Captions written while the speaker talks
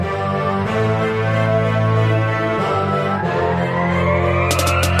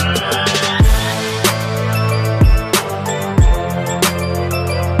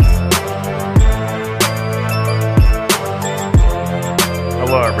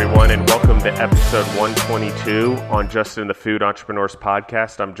everyone, and welcome to episode 122 on Justin the Food Entrepreneurs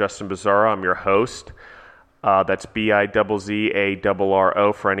Podcast. I'm Justin Bizzarro. I'm your host. That's Bizzarro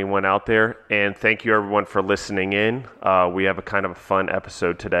for anyone out there. And thank you, everyone, for listening in. We have a kind of a fun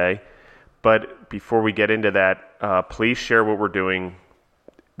episode today. But before we get into that, please share what we're doing.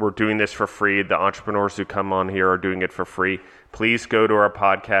 We're doing this for free. The entrepreneurs who come on here are doing it for free. Please go to our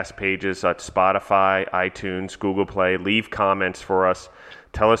podcast pages at Spotify, iTunes, Google Play. Leave comments for us.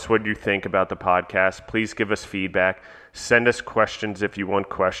 Tell us what you think about the podcast. Please give us feedback. Send us questions if you want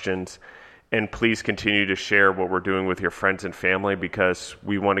questions. And please continue to share what we're doing with your friends and family because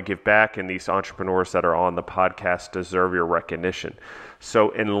we want to give back, and these entrepreneurs that are on the podcast deserve your recognition.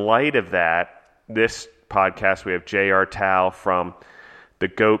 So in light of that, this podcast, we have J.R. Tao from the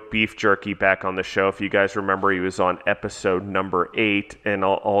Goat Beef Jerky back on the show. If you guys remember, he was on episode number 8, and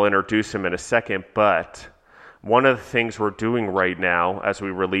I'll introduce him in a second. But one of the things we're doing right now as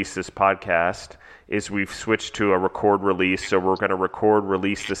we release this podcast is we've switched to a record release. So we're going to record,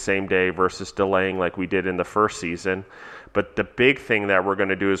 release the same day versus delaying like we did in the first season. But the big thing that we're going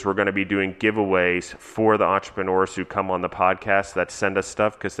to do is we're going to be doing giveaways for the entrepreneurs who come on the podcast that send us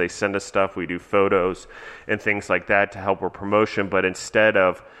stuff, because they send us stuff. We do photos and things like that to help with promotion. But instead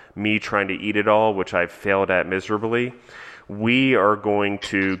of me trying to eat it all, which I've failed at miserably, we are going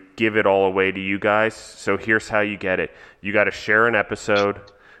to give it all away to you guys. So here's how you get it. You got to share an episode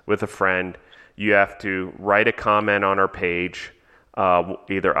with a friend. You have to write a comment on our page,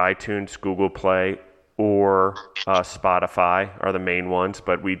 either iTunes, Google Play, or Spotify are the main ones,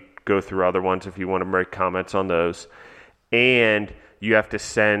 but we go through other ones if you want to make comments on those. And you have to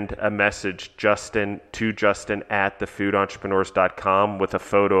send a message to Justin at thefoodentrepreneurs.com with a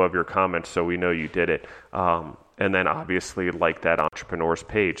photo of your comment so we know you did it. And then obviously like that entrepreneur's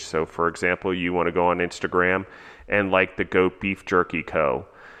page. So for example, you want to go on Instagram and like the Goat Beef Jerky Co.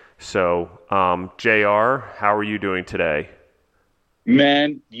 So JR, how are you doing today?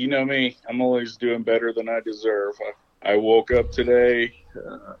 Man, you know me. I'm always doing better than I deserve. I woke up today.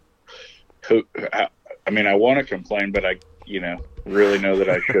 I want to complain, but I really know that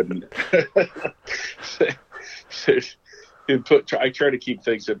I shouldn't. I try to keep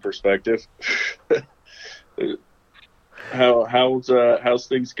things in perspective. How's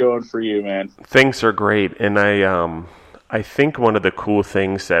things going for you, man? Things are great, and I think one of the cool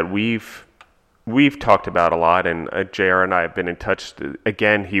things that we've talked about a lot, and JR and I have been in touch.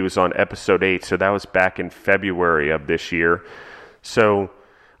 Again, he was on episode 8, so that was back in February of this year. So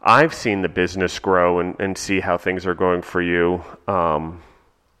I've seen the business grow and see how things are going for you, and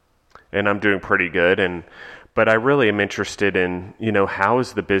I'm doing pretty good. But I really am interested in, how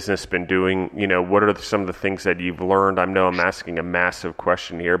has the business been doing? What are some of the things that you've learned? I know I'm asking a massive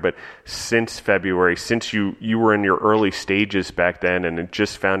question here, but since February, since you were in your early stages back then and had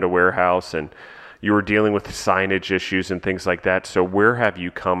just found a warehouse and you were dealing with signage issues and things like that. So where have you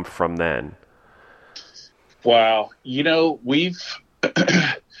come from then? Wow. We've,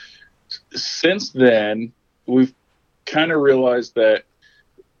 since then, we've kind of realized that,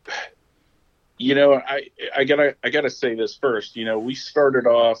 I gotta say this first. We started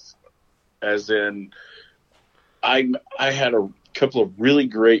off as in, I had a couple of really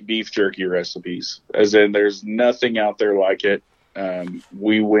great beef jerky recipes. As in, there's nothing out there like it.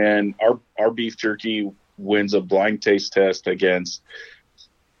 We win. Our beef jerky wins a blind taste test against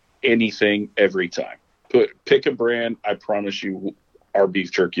anything every time. Pick a brand. I promise you, our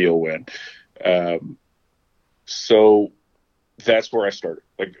beef jerky will win. So that's where I started.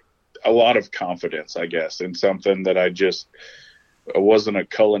 Like, a lot of confidence, I guess, in something that I wasn't a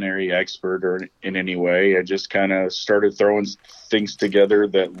culinary expert or in any way. I just kind of started throwing things together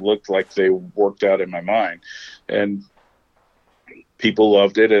that looked like they worked out in my mind, and people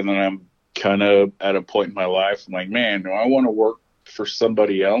loved it. And then I'm kind of at a point in my life, I'm like, man, do I want to work for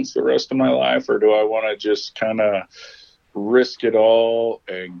somebody else the rest of my life, or do I want to just kind of risk it all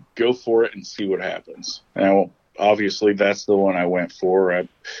and go for it and see what happens? Now, obviously, that's the one I went for. I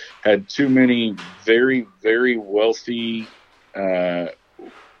had too many very, very wealthy,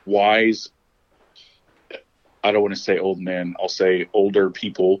 wise, I don't want to say old men, I'll say older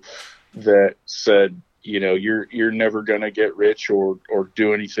people that said, you're never going to get rich or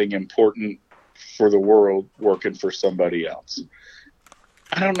do anything important for the world working for somebody else.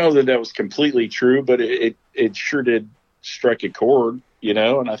 I don't know that was completely true, but it sure did strike a chord.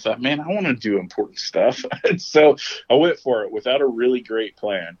 And I thought, man, I want to do important stuff. And so I went for it without a really great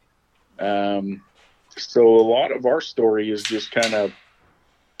plan. So a lot of our story is just kind of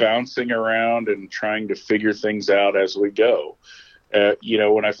bouncing around and trying to figure things out as we go.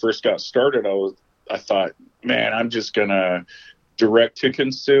 When I first got started, I thought, man, I'm just going to direct to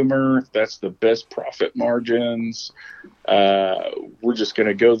consumer, that's the best profit margins. We're just going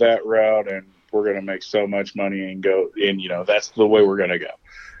to go that route, and we're going to make so much money and go, and that's the way we're going to go.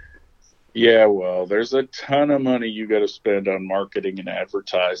 Yeah, well, there's a ton of money you got to spend on marketing and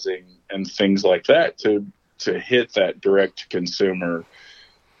advertising and things like that to hit that direct to consumer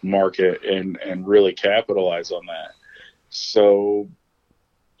market and really capitalize on that. So,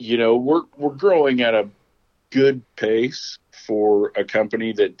 we're growing at a good pace for a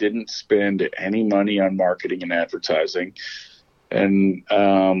company that didn't spend any money on marketing and advertising. And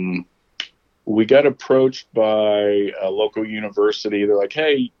we got approached by a local university. They're like,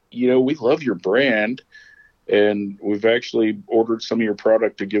 hey, we love your brand, and we've actually ordered some of your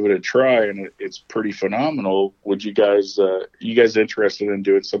product to give it a try, and it's pretty phenomenal. Would you guys interested in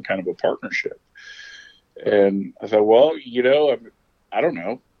doing some kind of a partnership? And I thought, well, I don't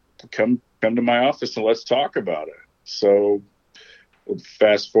know, come to my office and let's talk about it. So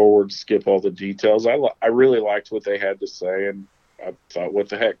fast forward, skip all the details. I really liked what they had to say, and I thought, what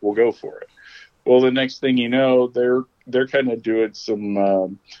the heck, we'll go for it. Well, the next thing you know, they're kind of doing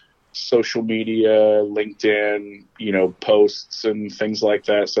some social media, LinkedIn, posts and things like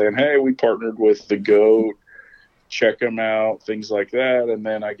that, saying, hey, we partnered with the GOAT, check them out, things like that. And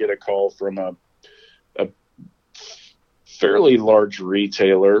then I get a call from a fairly large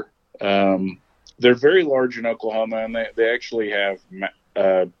retailer. They're very large in Oklahoma, and they actually have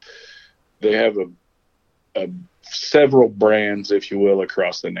several brands, if you will,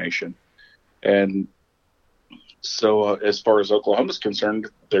 across the nation. And so as far as Oklahoma's concerned,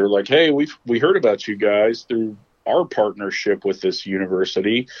 they're like, hey, we heard about you guys through our partnership with this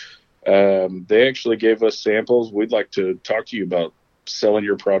university. They actually gave us samples. We'd like to talk to you about selling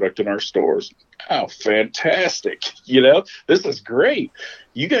your product in our stores. Oh, fantastic. This is great.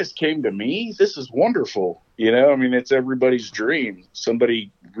 You guys came to me. This is wonderful. It's everybody's dream.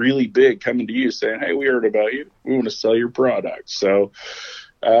 Somebody really big coming to you saying, hey, we heard about you. We want to sell your product. So,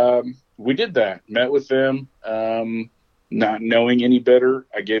 we did that, met with them, not knowing any better.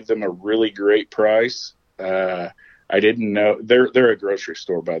 I gave them a really great price. I didn't know they're a grocery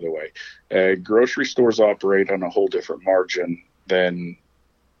store, by the way. Grocery stores operate on a whole different margin than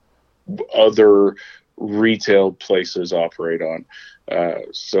other retail places operate on.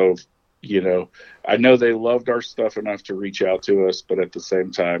 So, I know they loved our stuff enough to reach out to us, but at the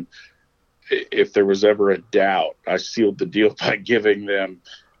same time, if there was ever a doubt, I sealed the deal by giving them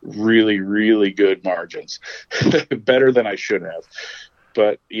really, really good margins, better than I should have.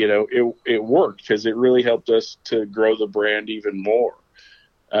 But, it worked because it really helped us to grow the brand even more.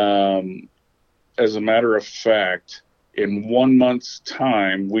 As a matter of fact, in 1 month's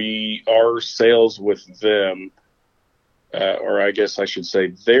time, our sales with them, or I guess I should say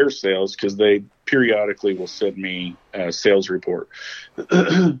their sales, because they periodically will send me a sales report.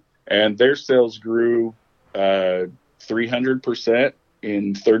 And their sales grew 300%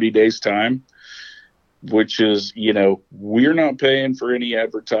 in 30 days time, which is, we're not paying for any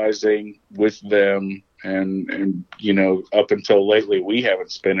advertising with them. And, up until lately, we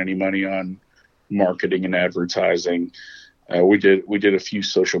haven't spent any money on marketing and advertising. We did a few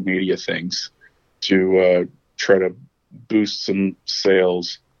social media things to try to boost some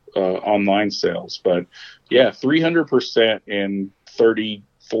sales, online sales. But yeah, 300% in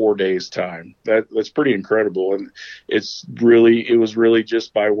 34 days time. That's pretty incredible. And it was really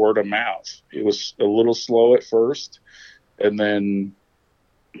just by word of mouth. It was a little slow at first, and then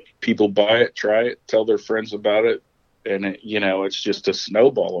people buy it, try it, tell their friends about it. And it's just a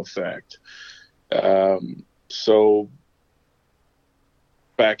snowball effect. So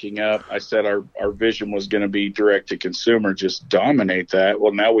backing up, I said our vision was going to be direct to consumer, just dominate that.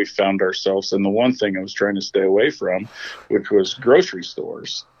 Well, now we found ourselves in the one thing I was trying to stay away from, which was grocery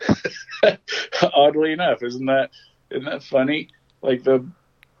stores. Oddly enough, isn't that funny? Like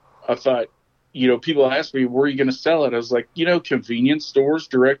I thought, people ask me, where are you going to sell it? I was like, convenience stores,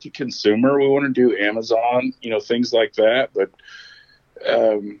 direct to consumer. We want to do Amazon, things like that. But,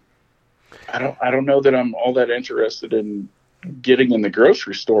 I don't know that I'm all that interested in getting in the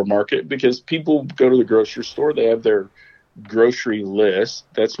grocery store market, because people go to the grocery store, they have their grocery list.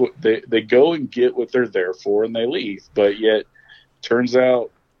 That's what they go and get what they're there for, and they leave. But yet, turns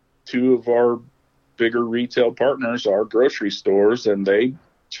out 2 of our bigger retail partners are grocery stores, and they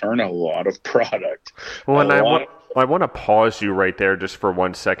turn a lot of product. Well, and I want to pause you right there just for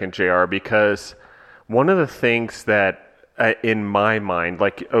 1 second, JR, because one of the things that in my mind,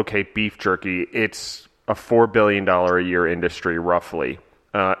 like, okay, beef jerky, it's a $4 billion a year industry roughly,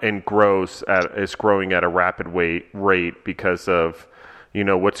 and is growing at a rapid rate because of,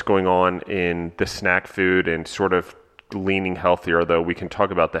 what's going on in the snack food and sort of leaning healthier, though we can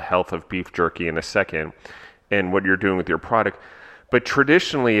talk about the health of beef jerky in a second and what you're doing with your product. But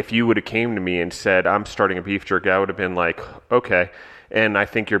traditionally, if you would have came to me and said, I'm starting a beef jerky, I would have been like, okay. And I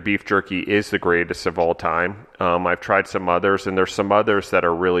think your beef jerky is the greatest of all time. I've tried some others, and there's some others that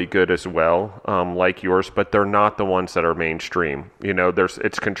are really good as well, like yours, but they're not the ones that are mainstream.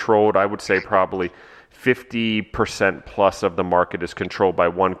 It's controlled. I would say probably 50% plus of the market is controlled by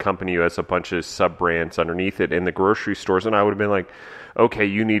one company who has a bunch of sub-brands underneath it in the grocery stores. And I would have been like, okay,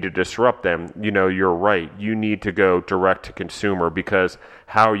 you need to disrupt them. You're right. You need to go direct to consumer, because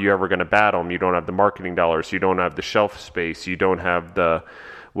how are you ever going to battle them? You don't have the marketing dollars. You don't have the shelf space. You don't have the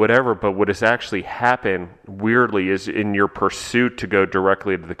whatever. But what has actually happened, weirdly, is in your pursuit to go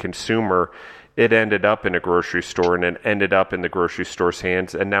directly to the consumer, it ended up in a grocery store, and it ended up in the grocery store's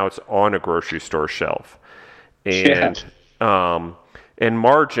hands, and now it's on a grocery store shelf. And and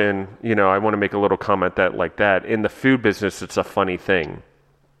margin, I want to make a little comment that in the food business, it's a funny thing,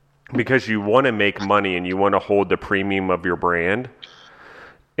 because you want to make money and you want to hold the premium of your brand,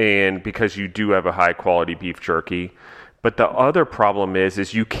 and because you do have a high quality beef jerky. But the other problem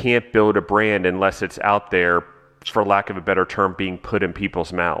is you can't build a brand unless it's out there, for lack of a better term, being put in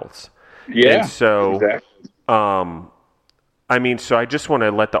people's mouths. Yeah. And so, exactly. So I just want to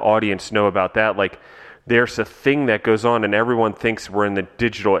let the audience know about that. Like, there's a thing that goes on, and everyone thinks we're in the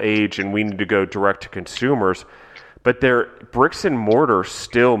digital age and we need to go direct to consumers, but bricks and mortar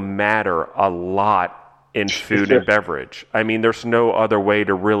still matter a lot in food and beverage. There's no other way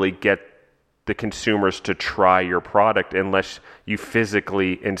to really get the consumers to try your product unless you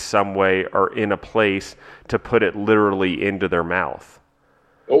physically, in some way, are in a place to put it literally into their mouth.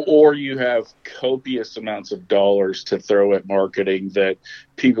 Or you have copious amounts of dollars to throw at marketing that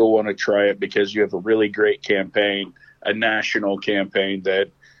people want to try it because you have a really great campaign, a national campaign that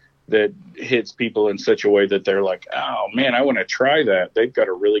hits people in such a way that they're like, oh man, I want to try that. They've got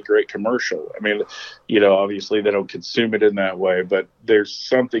a really great commercial. Obviously they don't consume it in that way, but there's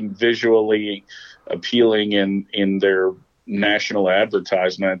something visually appealing in their national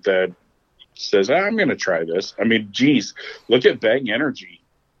advertisement that says, I'm going to try this. Geez, look at Bang Energy.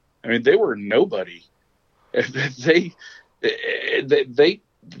 They were nobody. I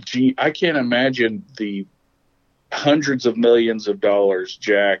can't imagine the hundreds of millions of dollars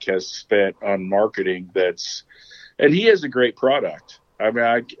Jack has spent on marketing. And he has a great product.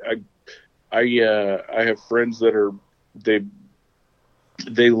 I have friends that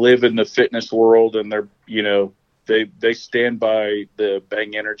they live in the fitness world, and they stand by the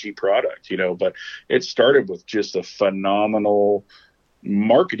Bang Energy product, but it started with just a phenomenal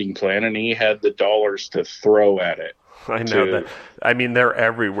marketing plan, and he had the dollars to throw at it. I know that. They're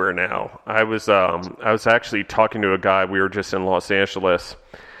everywhere now. I was actually talking to a guy. We were just in Los Angeles,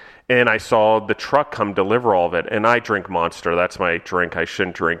 and I saw the truck come deliver all of it. And I drink Monster. That's my drink. I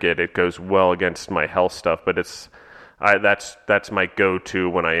shouldn't drink it. It goes well against my health stuff, but that's my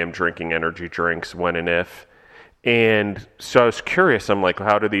go-to when I am drinking energy drinks, when and if. And so I was curious. I'm like,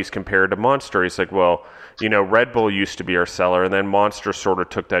 how do these compare to Monster? He's like, well, Red Bull used to be our seller, and then Monster sort of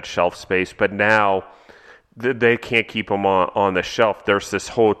took that shelf space, but now they can't keep them on the shelf. There's this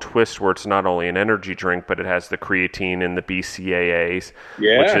whole twist where it's not only an energy drink, but it has the creatine and the BCAAs,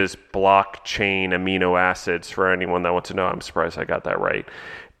 which is blockchain amino acids, for anyone that wants to know. I'm surprised I got that right.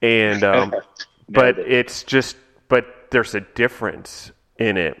 And but there's a difference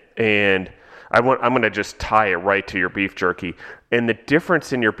in it. And I'm going to just tie it right to your beef jerky. And the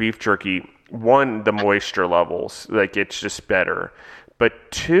difference in your beef jerky, one, the moisture levels, like, it's just better.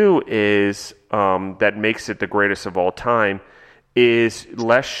 But two is that makes it the greatest of all time is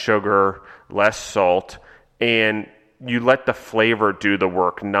less sugar, less salt, and you let the flavor do the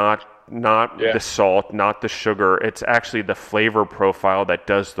work, not the salt, not the sugar. It's actually the flavor profile that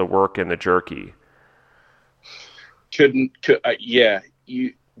does the work in the jerky.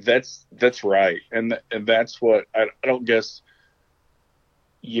 That's right, and that's what I don't guess.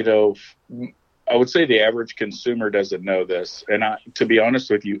 I would say the average consumer doesn't know this, and to be honest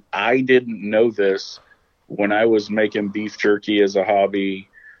with you, I didn't know this when I was making beef jerky as a hobby.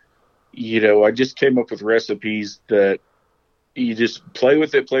 I just came up with recipes that you just play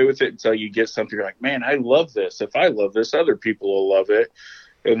with it until you get something you're like, man, I love this. If I love this, other people will love it,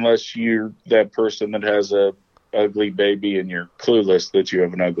 unless you're that person that has a ugly baby and you're clueless that you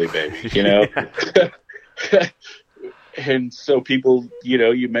have an ugly baby, And so people,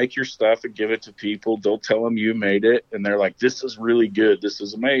 you make your stuff and give it to people. Don't tell them you made it. And they're like, this is really good. This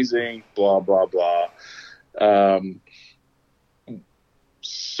is amazing, blah, blah, blah.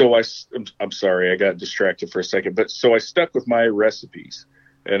 So I'm sorry, I got distracted for a second. But so I stuck with my recipes.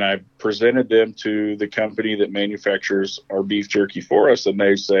 And I presented them to the company that manufactures our beef jerky for us, and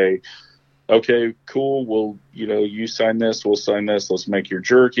they say, okay, cool. Well, you sign this, we'll sign this. Let's make your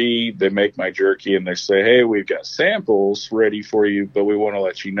jerky. They make my jerky, and they say, hey, we've got samples ready for you, but we want to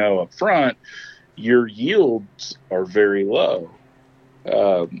let you know up front, your yields are very low.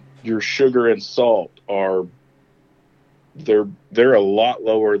 Your sugar and salt they're a lot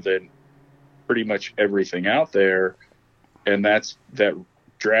lower than pretty much everything out there, and that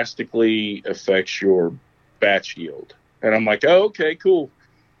drastically affects your batch yield. And I'm like, oh, okay, cool.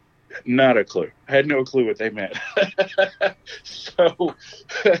 Not a clue. I had no clue what they meant. So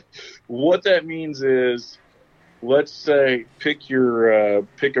what that means is, let's say pick a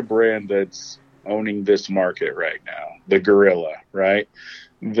brand that's owning this market right now, the Gorilla, right?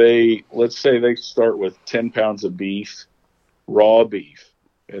 Let's say they start with 10 pounds of beef, raw beef,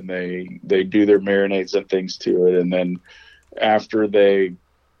 and they do their marinades and things to it. And then after they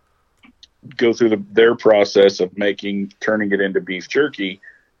go through their process of turning it into beef jerky,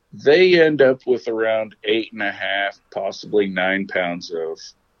 they end up with around 8.5, possibly 9 pounds of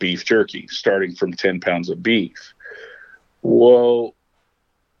beef jerky, starting from 10 pounds of beef. Well,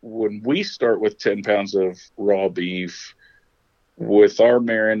 when we start with 10 pounds of raw beef, with our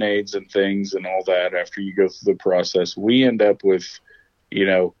marinades and things and all that, after you go through the process, we end up with,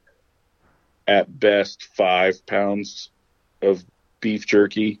 at best 5 pounds of beef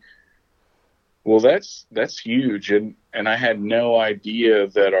jerky. Well, that's huge. And I had no idea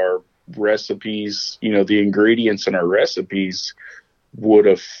that our recipes, the ingredients in our recipes would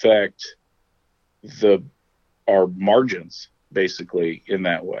affect our margins basically in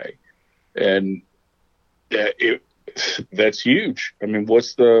that way. And that's huge. I mean,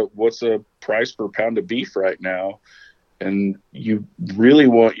 what's a price per pound of beef right now? And you really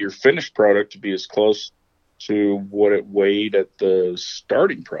want your finished product to be as close to what it weighed at the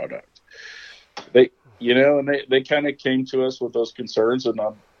starting product. They kind of came to us with those concerns, and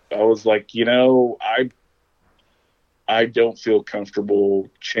I was like, I don't feel comfortable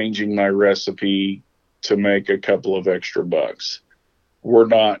changing my recipe to make a couple of extra bucks. We're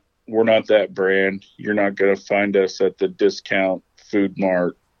not that brand. You're not going to find us at the discount food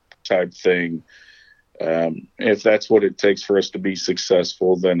mart type thing. If that's what it takes for us to be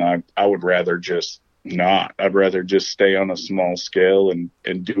successful, then I would rather just not. I'd rather just stay on a small scale and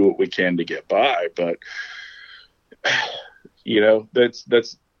do what we can to get by. But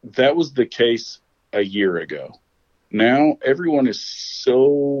that was the case a year ago. Now everyone is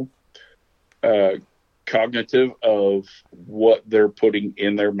so cognitive of what they're putting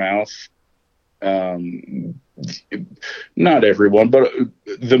in their mouth. Not everyone, but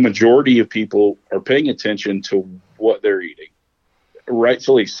the majority of people are paying attention to what they're eating.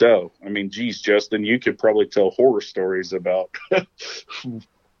 Rightfully so. I mean, geez, Justin, you could probably tell horror stories about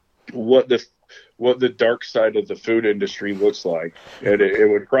what the dark side of the food industry looks like. And it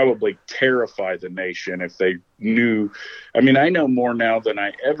would probably terrify the nation if they knew. I mean, I know more now than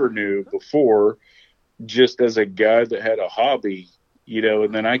I ever knew before, just as a guy that had a hobby,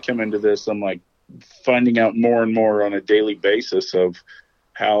 and then I come into this, I'm like finding out more and more on a daily basis of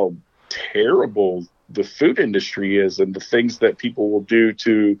how terrible the food industry is and the things that people will do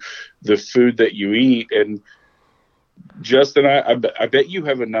to the food that you eat. And Justin, I bet you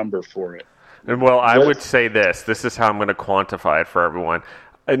have a number for it. Well, I would say this is how I'm going to quantify it for everyone.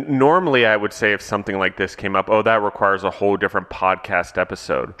 Normally, I would say if something like this came up, that requires a whole different podcast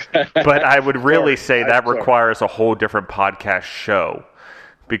episode. But I would really say that requires a whole different podcast show,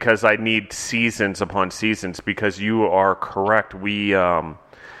 because I need seasons upon seasons, because you are correct.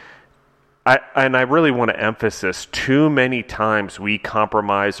 I really want to emphasize, too many times we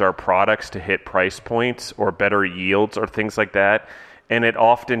compromise our products to hit price points or better yields or things like that, and it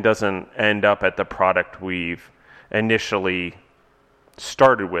often doesn't end up at the product we've initially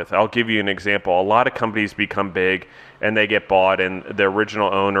started with. I'll give you an example. A lot of companies become big and they get bought, and the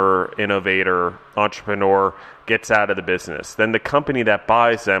original owner, innovator, entrepreneur gets out of the business. Then the company that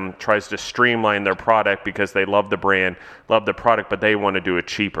buys them tries to streamline their product because they love the brand, love the product, but they want to do it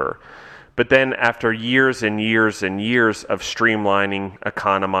cheaper. But then after years and years and years of streamlining,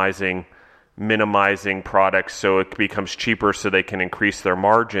 economizing, minimizing products so it becomes cheaper so they can increase their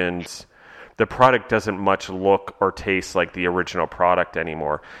margins, the product doesn't much look or taste like the original product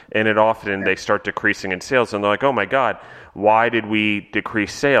anymore. And they start decreasing in sales, and they're like, oh my God, why did we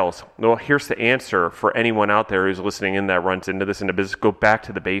decrease sales? Well, here's the answer for anyone out there who's listening in that runs into this in a business. Go back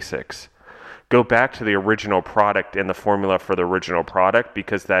to the basics. Go back to the original product and the formula for the original product,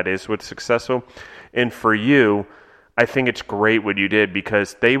 because that is what's successful. And for you, I think it's great what you did,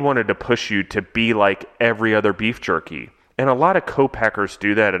 because they wanted to push you to be like every other beef jerky. And a lot of co-packers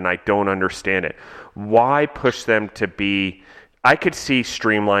do that, and I don't understand it. Why push them to be... I could see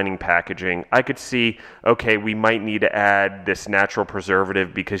streamlining packaging. I could see, okay, we might need to add this natural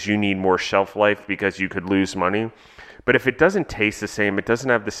preservative because you need more shelf life because you could lose money. But if it doesn't taste the same, it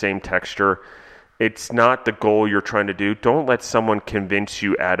doesn't have the same texture, it's not the goal you're trying to do, don't let someone convince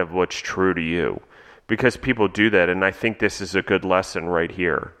you out of what's true to you. Because people do that, and I think this is a good lesson right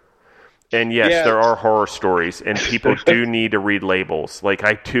here. And yes, there are horror stories, and people do need to read labels. Like,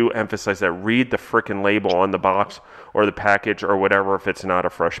 I do emphasize that. Read the frickin' label on the box or the package or whatever if it's not a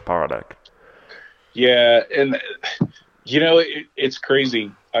fresh product. Yeah, and, it's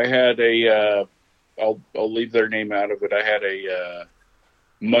crazy. I had I'll leave their name out of it. I had a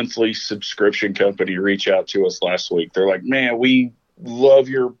monthly subscription company reach out to us last week. They're like, man, we love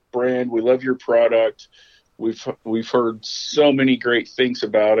your brand. We love your product. We've heard so many great things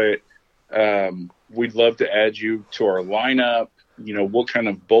about it. We'd love to add you to our lineup. What kind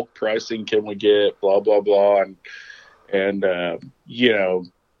of bulk pricing can we get? Blah, blah, blah. And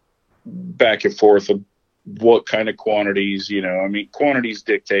back and forth of what kind of quantities, quantities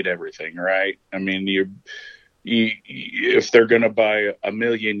dictate everything, right? I mean, if they're going to buy 1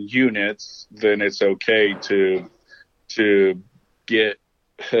 million units, then it's okay to get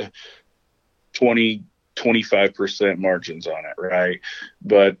 25% margins on it. Right.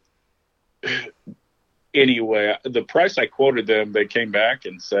 But anyway, the price I quoted them, they came back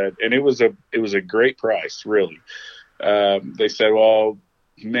and said, and it was a great price, really. They said, well,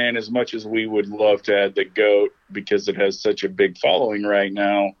 man, as much as we would love to add the goat because it has such a big following right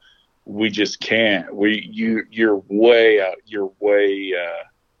now, we just can't. You're way out. Your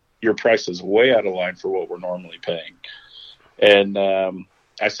price is way out of line for what we're normally paying. And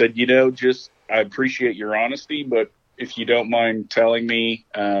I said, I appreciate your honesty, but if you don't mind telling me,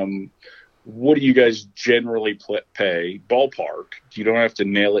 what do you guys generally pay? Ballpark. You don't have to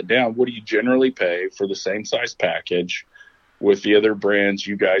nail it down. What do you generally pay for the same size package with the other brands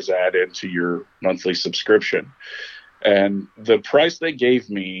you guys add into your monthly subscription? And the price they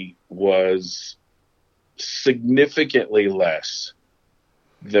gave me was significantly less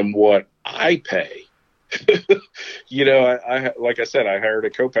than what I pay. I like I said, I hired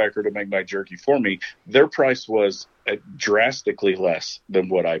a co-packer to make my jerky for me. Their price was drastically less than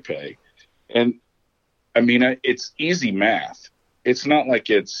what I pay. And I mean, it's easy math. It's not like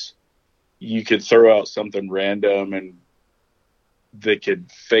you could throw out something random and they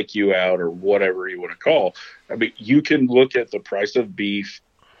could fake you out or whatever you want to call. I mean, you can look at the price of beef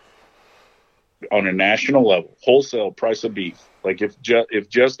on a national level, wholesale price of beef. Like if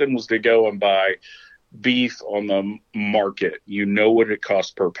Justin was to go and buy beef on the market, what it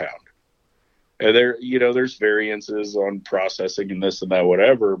costs per pound. And there's variances on processing and this and that,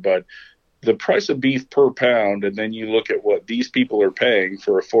 whatever, but the price of beef per pound, and then you look at what these people are paying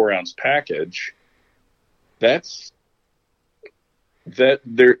for a 4-ounce package, there's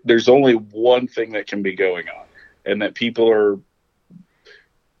only one thing that can be going on, and that people are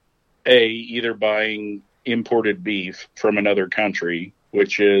either buying imported beef from another country,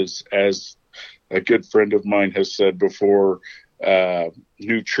 which is, as a good friend of mine has said before,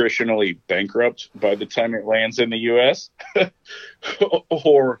 nutritionally bankrupt by the time it lands in the U.S.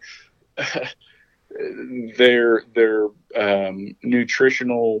 or their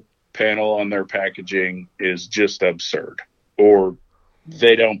nutritional panel on their packaging is just absurd, or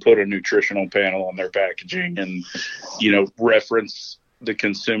they don't put a nutritional panel on their packaging and reference the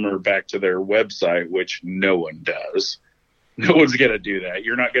consumer back to their website, which no one does. No one's going to do that.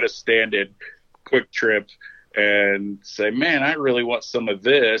 You're not going to stand at Quick Trip and say, man, I really want some of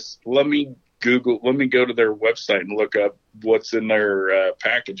this. Let me go to their website and look up what's in their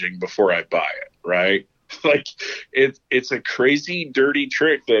packaging before I buy it. Right. Like it's a crazy, dirty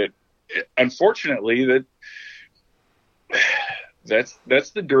trick that unfortunately that's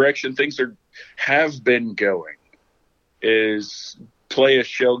the direction things have been going, is play a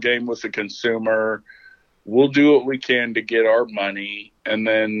shell game with the consumer. We'll do what we can to get our money, and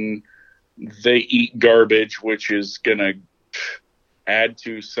then they eat garbage, which is going to add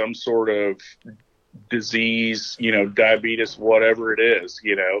to some sort of disease, diabetes, whatever it is,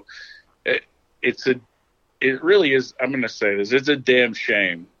 it really is. I'm going to say this. It's a damn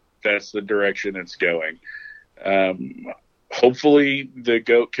shame. That's the direction it's going. Hopefully the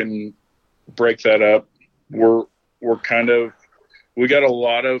goat can break that up. We got a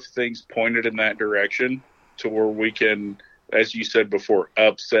lot of things pointed in that direction to where we can, as you said before,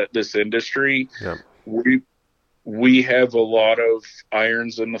 upset this industry. Yeah. We have a lot of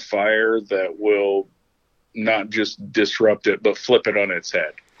irons in the fire that will not just disrupt it, but flip it on its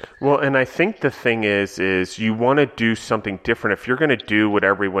head. Well, and I think the thing is you want to do something different. If you're going to do what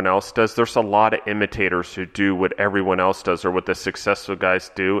everyone else does, there's a lot of imitators who do what everyone else does or what the successful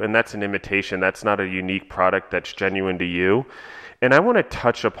guys do, and that's an imitation. That's not a unique product that's genuine to you. And I want to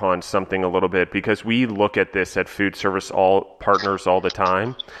touch upon something a little bit because we look at this at Food Service Partners all the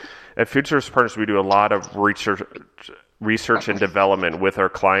time. At Food Service Partners, we do a lot of research and development with our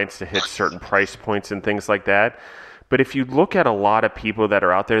clients to hit certain price points and things like that. But if you look at a lot of people that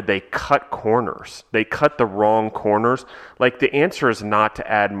are out there, they cut corners. They cut the wrong corners. Like, the answer is not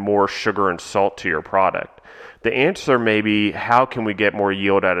to add more sugar and salt to your product. The answer may be, how can we get more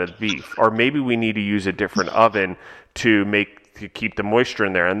yield out of beef? Or maybe we need to use a different oven to keep the moisture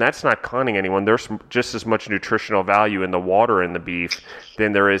in there. And that's not conning anyone. There's just as much nutritional value in the water in the beef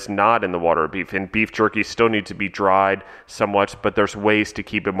than there is not in the water of beef. And beef jerky still needs to be dried somewhat, but there's ways to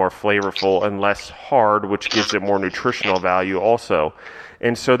keep it more flavorful and less hard, which gives it more nutritional value also.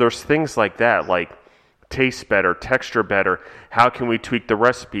 And so there's things like that, like taste better, texture better. How can we tweak the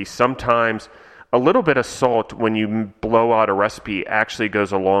recipe? Sometimes a little bit of salt, when you blow out a recipe, actually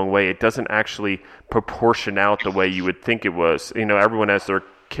goes a long way. It doesn't actually proportion out the way you would think it was. You know, everyone has their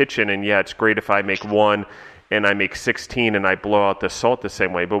kitchen, and yeah, it's great if I make one and I make 16 and I blow out the salt the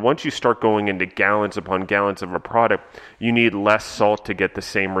same way. But once you start going into gallons upon gallons of a product, you need less salt to get the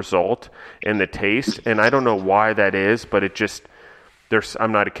same result and the taste. And I don't know why that is, but it just...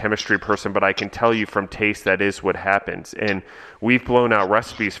 I'm not a chemistry person, but I can tell you from taste that is what happens. And we've blown out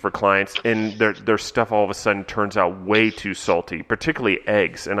recipes for clients, and their stuff all of a sudden turns out way too salty, particularly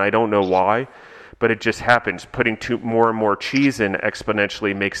eggs. And I don't know why, but it just happens. Putting more and more cheese in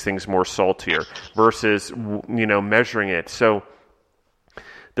exponentially makes things more saltier versus, measuring it. So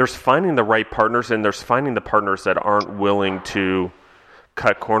there's finding the right partners, and there's finding the partners that aren't willing to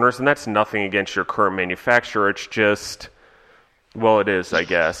cut corners. And that's nothing against your current manufacturer. It's just... Well, it is, I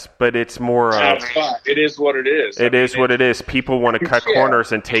guess, but it's more... it is what it is. It is what it is. People want to cut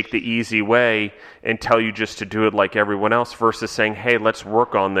corners and take the easy way and tell you just to do it like everyone else versus saying, hey, let's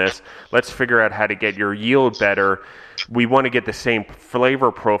work on this. Let's figure out how to get your yield better. We want to get the same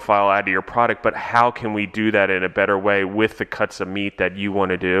flavor profile out of your product, but how can we do that in a better way with the cuts of meat that you want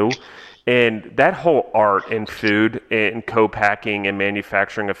to do? And that whole art in food and co-packing and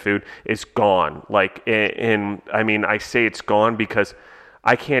manufacturing of food is gone. I say it's gone because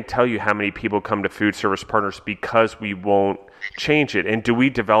I can't tell you how many people come to Food Service Partners because we won't change it. And do we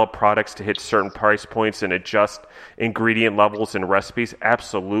develop products to hit certain price points and adjust ingredient levels and recipes?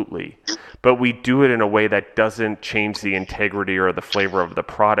 Absolutely. But we do it in a way that doesn't change the integrity or the flavor of the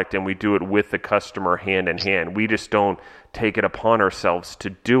product, and we do it with the customer hand in hand. We just don't take it upon ourselves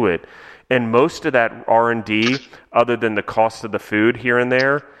to do it. And most of that R&D, other than the cost of the food here and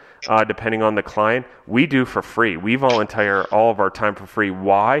there, depending on the client, we do for free. We volunteer all of our time for free.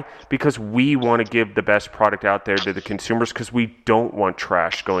 Why? Because we want to give the best product out there to the consumers because we don't want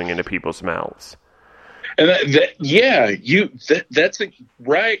trash going into people's mouths. And that's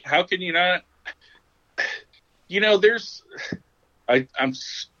right. How can you not? I'm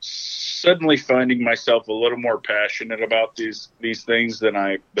suddenly finding myself a little more passionate about these things than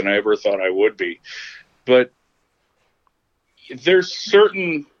I ever thought I would be. But there's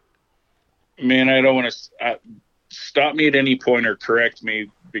certain, man, I don't want to stop me at any point or correct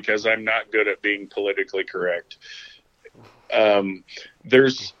me because I'm not good at being politically correct.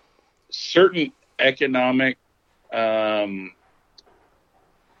 There's certain economic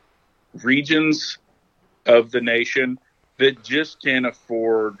regions of the nation that just can't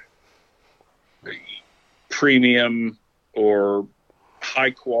afford premium or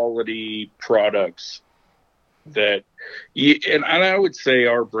high quality products and I would say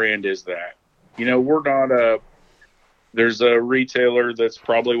our brand is that. We're not there's a retailer that's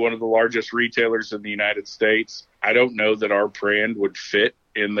probably one of the largest retailers in the United States. I don't know that our brand would fit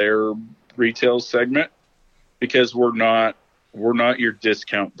in their retail segment because we're not your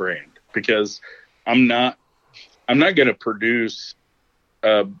discount brand, because I'm not going to produce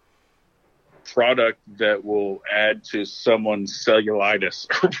a product that will add to someone's cellulitis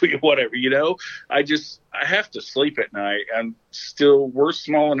or whatever, I have to sleep at night. And still, we're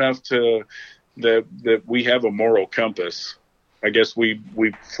small enough that we have a moral compass. I guess we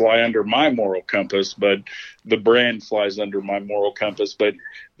fly under my moral compass, but the brand flies under my moral compass. But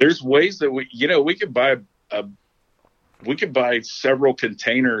there's ways that we could buy several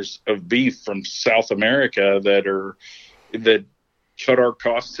containers of beef from South America that cut our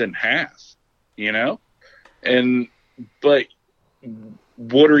costs in half, but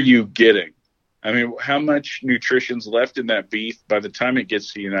what are you getting? I mean, how much nutrition's left in that beef by the time it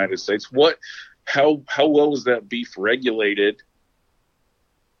gets to the United States? How well is that beef regulated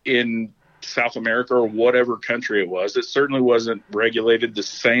in South America or whatever country it was. It certainly wasn't regulated the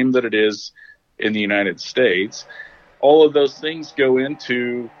same that it is in the United States. All of those things go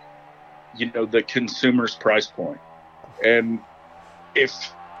into, the consumer's price point. And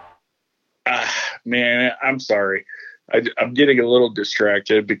if, man, I'm sorry. I'm getting a little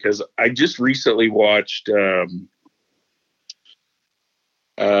distracted because I just recently watched, is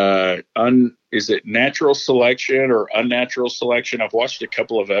it Natural Selection or Unnatural Selection? I've watched a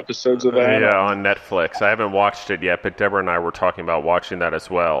couple of episodes of that. Yeah, on Netflix. I haven't watched it yet, but Deborah and I were talking about watching that as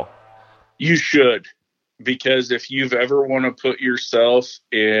well. You should, because if you've ever want to put yourself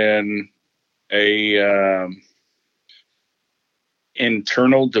in a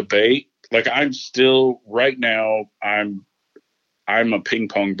internal debate, like I'm still right now, I'm a ping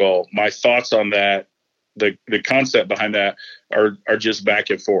pong ball. My thoughts on that, the concept behind that are just back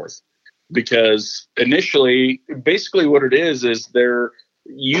and forth, because initially, basically what it is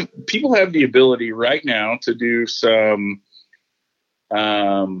people have the ability right now to do some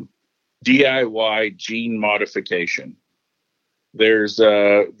DIY gene modification. There's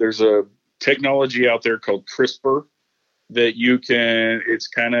a technology out there called CRISPR that it's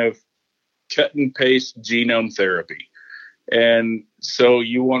kind of cut and paste genome therapy. And so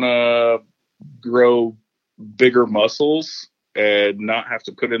you want to grow bigger muscles and not have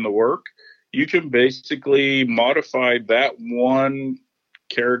to put in the work. You can basically modify that one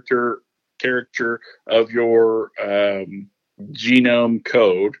character of your genome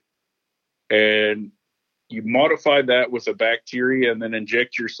code, and you modify that with a bacteria and then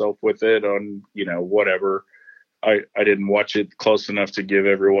inject yourself with it on, whatever. I didn't watch it close enough to give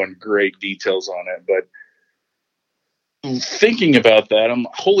everyone great details on it, but thinking about that,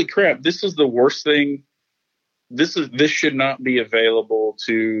 holy crap, this is the worst thing. This should not be available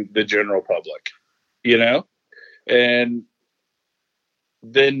to the general public, and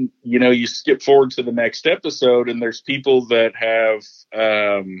then, you skip forward to the next episode and there's people that have,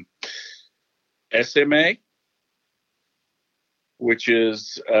 SMA, which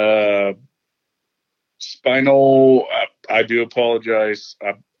is, spinal. I do apologize.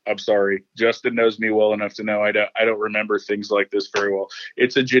 I'm sorry. Justin knows me well enough to know I don't remember things like this very well.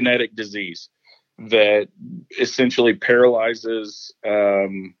 It's a genetic disease that essentially paralyzes.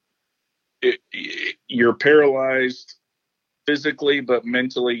 You're paralyzed physically, but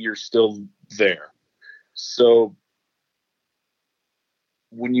mentally you're still there. So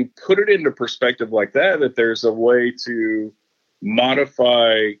when you put it into perspective like that there's a way to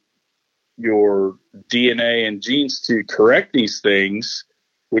modify your DNA and genes to correct these things,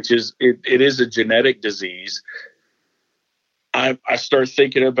 which is, it is a genetic disease. I start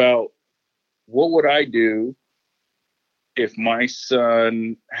thinking about, what would I do if my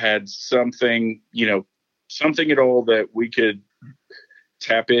son had something, something at all that we could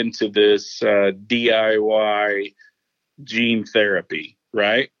tap into this DIY gene therapy,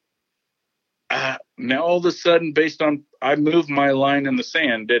 right? Now all of a sudden, I moved my line in the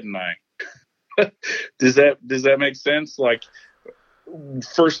sand, didn't I? Does that make sense? Like,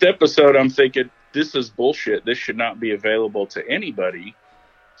 first episode, I'm thinking, this is bullshit. This should not be available to anybody.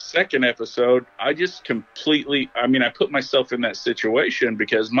 Second episode, I just I put myself in that situation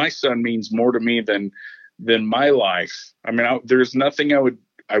because my son means more to me than my life. There's nothing I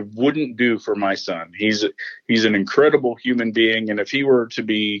wouldn't do for my son. He's an incredible human being. And if he were to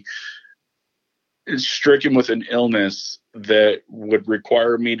be stricken with an illness that would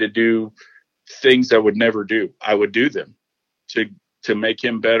require me to do things I would never do, I would do them to make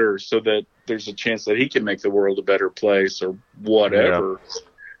him better, so that there's a chance that he can make the world a better place or whatever.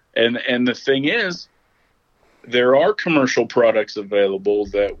 Yeah. And the thing is, there are commercial products available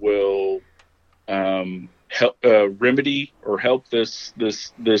that will help remedy or help this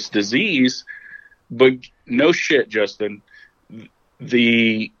disease. But no shit, Justin,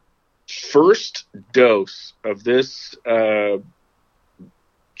 the first dose of this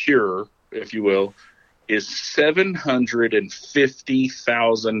cure, if you will, is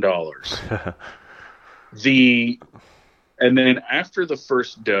 $750,000. And then after the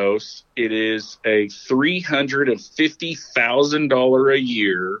first dose, it is a $350,000 a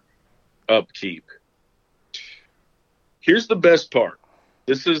year upkeep. Here's the best part.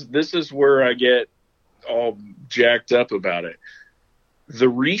 This is where I get all jacked up about it. The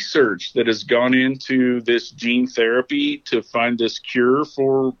research that has gone into this gene therapy to find this cure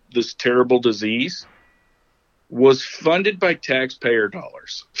for this terrible disease was funded by taxpayer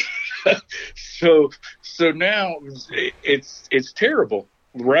dollars. So now it's terrible,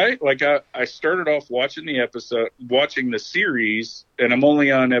 right? Like I started off watching the series, and I'm only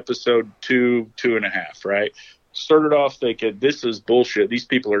on episode 2.5, right? started off thinking, this is bullshit. These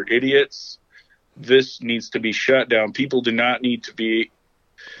people are idiots. This needs to be shut down. People do not need to be,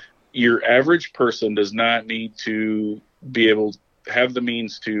 your average person does not need to be able to have the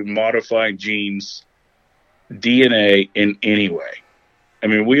means to modify genes, DNA in any way. I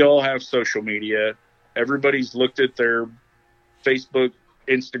mean, we all have social media. Everybody's looked at their Facebook,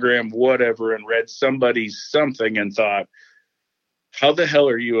 Instagram, whatever, and read somebody's something and thought, how the hell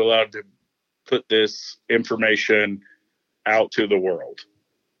are you allowed to put this information out to the world?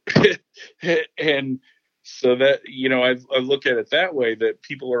 And so that, I look at it that way, that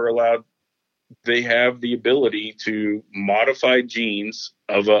people are allowed, they have the ability to modify genes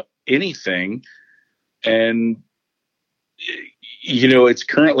of anything. And, it's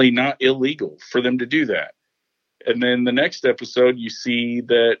currently not illegal for them to do that. And then the next episode, you see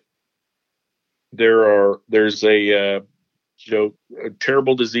that there's a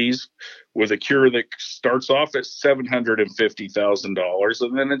terrible disease with a cure that starts off at $750,000,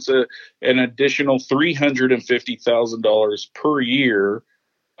 and then it's an additional $350,000 per year.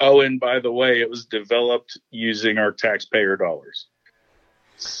 Oh, and by the way, it was developed using our taxpayer dollars.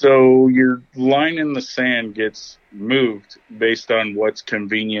 So your line in the sand gets moved based on what's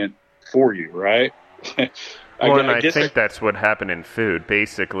convenient for you, right? I think that's what happened in food.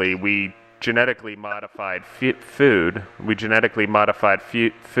 Basically, we genetically modified food. We genetically modified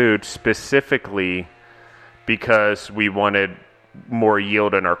food specifically because we wanted more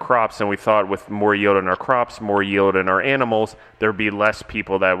yield in our crops, and we thought with more yield in our crops, more yield in our animals, there'd be less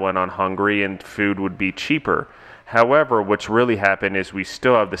people that went on hungry and food would be cheaper. However, what's really happened is we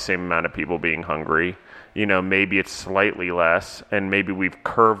still have the same amount of people being hungry. Maybe it's slightly less, and maybe we've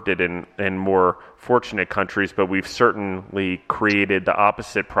curved it in more fortunate countries, but we've certainly created the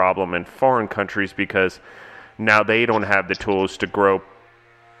opposite problem in foreign countries because now they don't have the tools to grow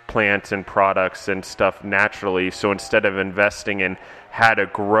plants and products and stuff naturally. So instead of investing in how to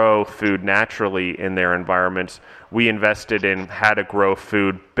grow food naturally in their environments, we invested in how to grow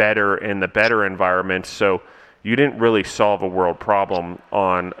food better in the better environments. So you didn't really solve a world problem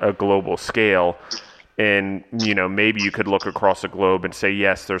on a global scale. And, maybe you could look across the globe and say,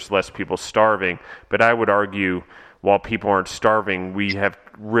 yes, there's less people starving. But I would argue, while people aren't starving, we have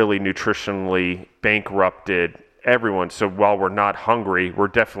really nutritionally bankrupted everyone. So while we're not hungry, we're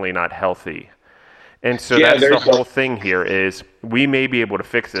definitely not healthy. And so that's the whole thing here is we may be able to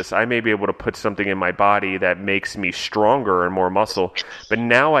fix this. I may be able to put something in my body that makes me stronger and more muscle. But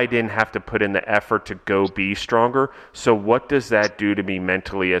now I didn't have to put in the effort to go be stronger. So what does that do to me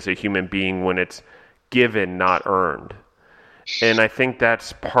mentally as a human being when it's given, not earned? And I think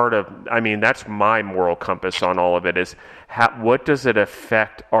that's that's my moral compass on all of it is what does it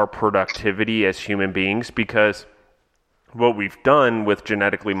affect our productivity as human beings? Because what we've done with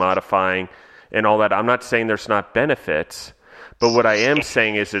genetically modifying and all that, I'm not saying there's not benefits, but what I am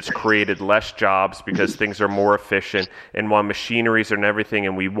saying is it's created less jobs because things are more efficient, and while machineries and everything,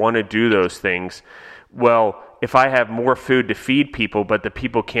 and we want to do those things, well, if I have more food to feed people, but the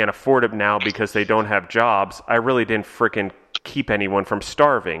people can't afford it now because they don't have jobs, I really didn't frickin' keep anyone from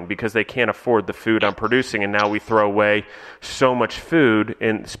starving because they can't afford the food I'm producing. And now we throw away so much food,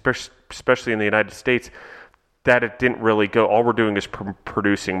 and especially in the United States, that it didn't really go. All we're doing is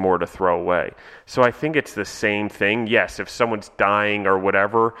producing more to throw away. So I think it's the same thing. Yes, if someone's dying or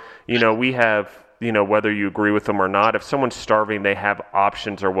whatever, we have, whether you agree with them or not, if someone's starving, they have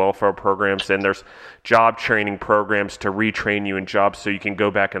options or welfare programs, and there's job training programs to retrain you in jobs so you can go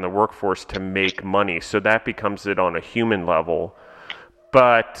back in the workforce to make money. So that becomes it on a human level.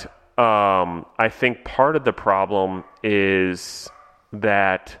 But I think part of the problem is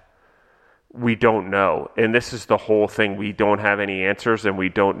that we don't know. And this is the whole thing. We don't have any answers, and we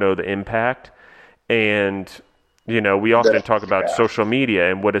don't know the impact. And we often talk about social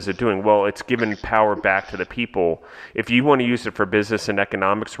media and what is it doing? Well, it's giving power back to the people. If you want to use it for business and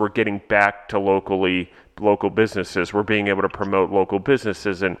economics, we're getting back to local businesses. We're being able to promote local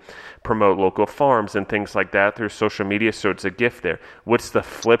businesses and promote local farms and things like that through social media. So it's a gift there. What's the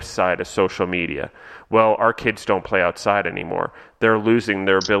flip side of social media? Well, our kids don't play outside anymore. They're losing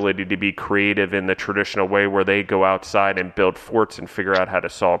their ability to be creative in the traditional way where they go outside and build forts and figure out how to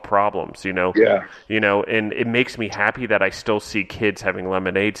solve problems, Yeah. And it makes me happy that I still see kids having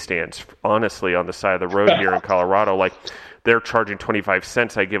lemonade stands, honestly, on the side of the road here in Colorado. Like, they're charging 25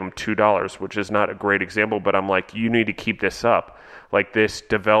 cents. I give them $2, which is not a great example, but I'm like, you need to keep this up. Like this,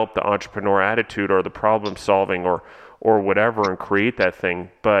 develop the entrepreneur attitude or the problem solving or whatever and create that thing.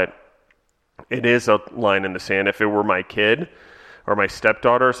 But it is a line in the sand. If it were my kid or my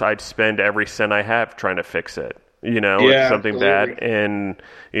stepdaughters, I'd spend every cent I have trying to fix it. It's Yeah, something absolutely. bad. And,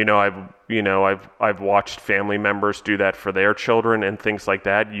 I've watched family members do that for their children and things like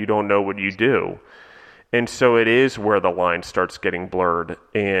that. You don't know what you do. And so it is where the line starts getting blurred.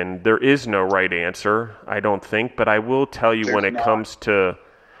 And there is no right answer, I don't think. But I will tell you, when There's it not. comes to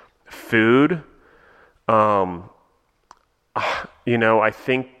food, um, I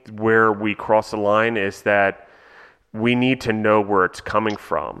think where we cross the line is that we need to know where it's coming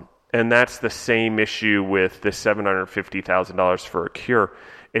from. And that's the same issue with the $750,000 for a cure.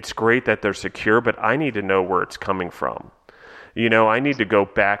 It's great that there's a cure, but I need to know where it's coming from. I need to go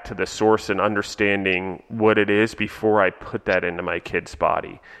back to the source and understanding what it is before I put that into my kid's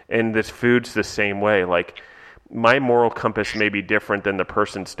body. And this food's the same way. Like, my moral compass may be different than the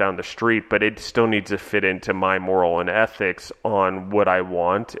person's down the street, but it still needs to fit into my moral and ethics on what I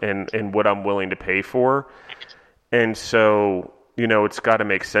want and what I'm willing to pay for. And so, it's got to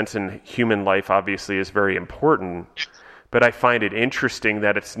make sense. And human life obviously is very important. But I find it interesting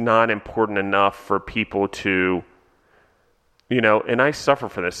that it's not important enough for people to, and I suffer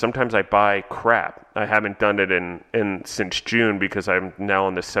for this. Sometimes I buy crap. I haven't done it in since June because I'm now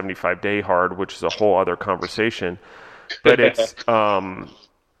on the 75-day hard, which is a whole other conversation. But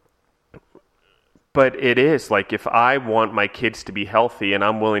but it is like, if I want my kids to be healthy and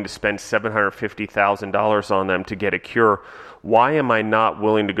I'm willing to spend $750,000 on them to get a cure, why am I not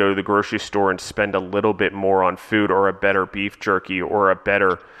willing to go to the grocery store and spend a little bit more on food, or a better beef jerky, or a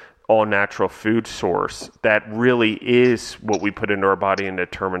better all-natural food source that really is what we put into our body and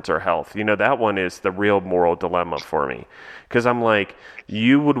determines our health? That one is the real moral dilemma for me, because I'm like,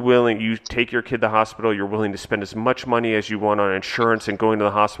 you take your kid to the hospital, you're willing to spend as much money as you want on insurance and going to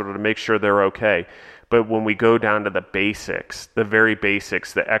the hospital to make sure they're okay. But when we go down to the basics, the very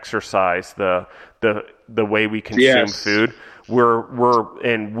basics, the exercise, the way we consume Yes. food,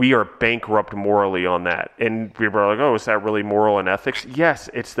 we are bankrupt morally on that. And people are like, oh, is that really moral and ethics? Yes,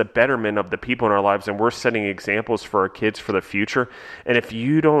 it's the betterment of the people in our lives, and we're setting examples for our kids for the future. And if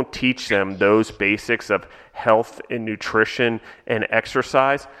you don't teach them those basics of health and nutrition and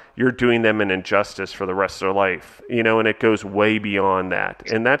exercise, you're doing them an injustice for the rest of their life. And it goes way beyond that.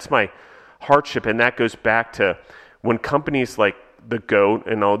 And that's my hardship. And that goes back to when companies like the GOAT,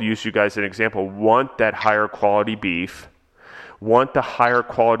 and I'll use you guys as an example, want that higher quality beef, want the higher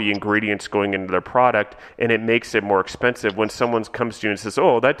quality ingredients going into their product, and it makes it more expensive. When someone comes to you and says,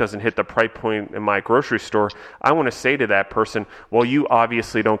 oh, that doesn't hit the price point in my grocery store, I want to say to that person, well, you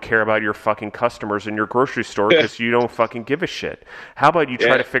obviously don't care about your fucking customers in your grocery store, because you don't fucking give a shit. How about you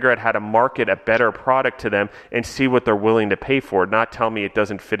try to figure out how to market a better product to them and see what they're willing to pay for, not tell me it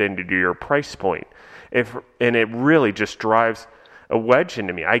doesn't fit into your price point. And it really just drives a wedge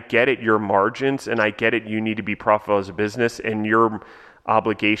into me. I get it, your margins, and I get it, you need to be profitable as a business, and your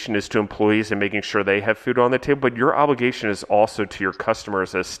obligation is to employees and making sure they have food on the table, but your obligation is also to your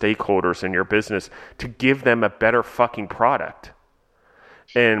customers as stakeholders in your business to give them a better fucking product.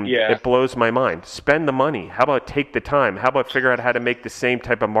 And it blows my mind. Spend the money. How about take the time? How about figure out how to make the same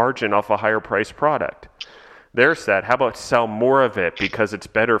type of margin off a higher priced product? There's that. How about sell more of it because it's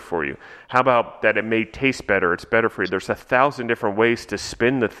better for you? How about that it may taste better, it's better for you? There's 1,000 different ways to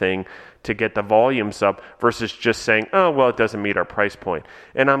spin the thing to get the volumes up versus just saying, oh, well, it doesn't meet our price point.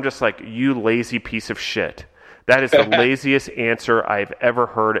 And I'm just like, you lazy piece of shit. That is the laziest answer I've ever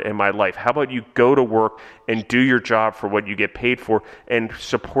heard in my life. How about you go to work and do your job for what you get paid for and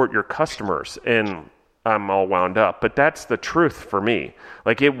support your customers? And I'm all wound up. But that's the truth for me.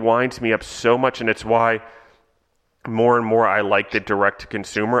 Like, it winds me up so much, and it's why more and more I like the direct to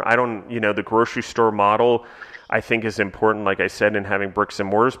consumer. I don't, the grocery store model I think is important, like I said, in having bricks and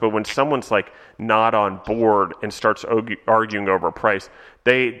mortars. But when someone's like not on board and starts arguing over price,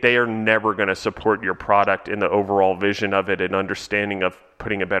 they are never going to support your product in the overall vision of it and understanding of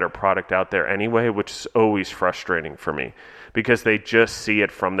putting a better product out there anyway, which is always frustrating for me because they just see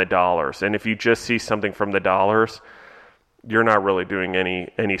it from the dollars. And if you just see something from the dollars, you're not really doing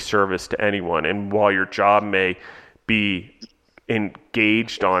any service to anyone. And while your job may be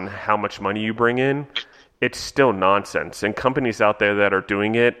engaged on how much money you bring in, it's still nonsense. And companies out there that are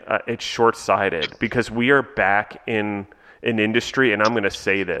doing it, it's short-sighted because we are back in an industry, and I'm going to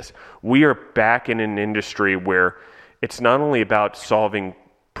say this, we are back in an industry where it's not only about solving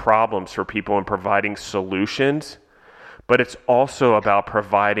problems for people and providing solutions, but it's also about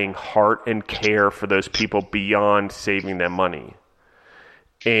providing heart and care for those people beyond saving them money.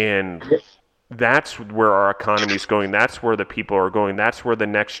 And that's where our economy is going. That's where the people are going. That's where the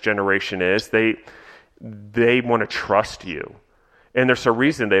next generation is. They want to trust you. And there's a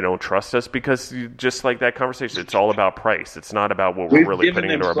reason they don't trust us because just like that conversation, it's all about price. It's not about what we're really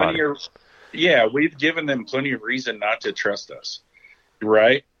putting into our body. Yeah, we've given them plenty of reason not to trust us,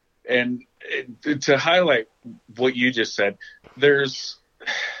 right? And to highlight what you just said, there's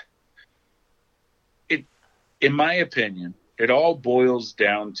it, in my opinion, it all boils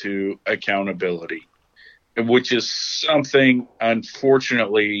down to accountability, which is something,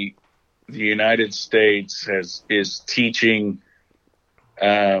 unfortunately, the United States is teaching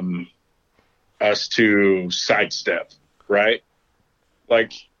us to sidestep, right?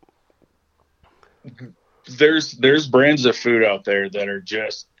 Like there's brands of food out there that are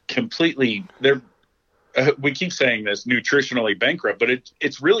just completely we keep saying this, nutritionally bankrupt, but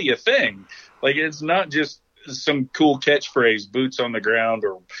it's really a thing. Like, it's not just some cool catchphrase, boots on the ground,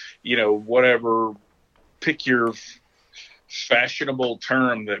 or whatever. Pick your fashionable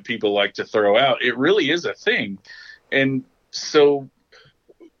term that people like to throw out. It really is a thing. And so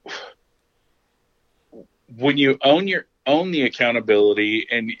when you own the accountability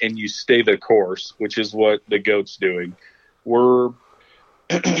and you stay the course, which is what the GOAT's doing, we're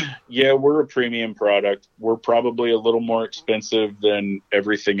a premium product. We're probably a little more expensive than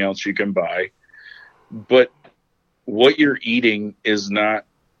everything else you can buy, but what you're eating is not,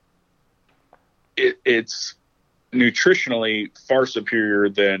 it's nutritionally far superior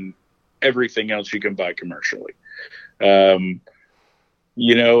than everything else you can buy commercially. And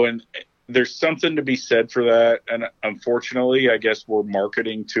there's something to be said for that. And unfortunately, I guess we're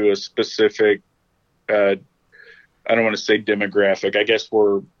marketing to a specific, I don't want to say demographic. I guess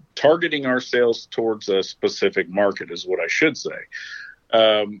we're targeting our sales towards a specific market is what I should say.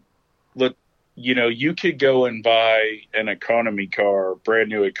 You could go and buy an economy car, brand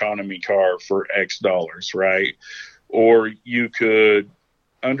new economy car for X dollars, right? Or you could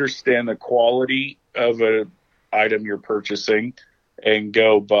understand the quality of an item you're purchasing and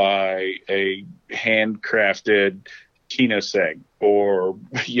go buy a handcrafted Koenigsegg or,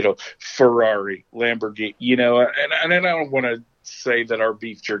 Ferrari, Lamborghini, and I don't want to say that our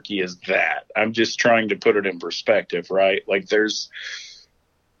beef jerky is that. I'm just trying to put it in perspective, right? Like there's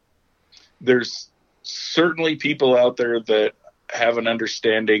certainly people out there that have an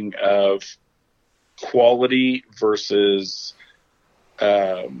understanding of quality versus,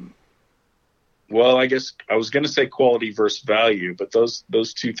 I guess I was going to say quality versus value, but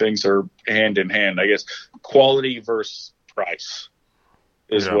those two things are hand in hand. I guess quality versus price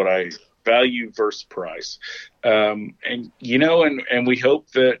is what I value versus price. And we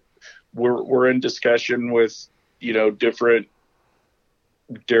hope that we're in discussion with, different,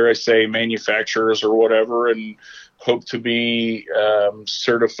 dare I say, manufacturers or whatever, and hope to be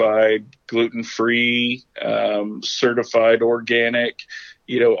certified gluten-free, certified organic,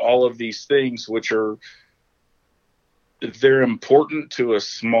 all of these things, which they're important to a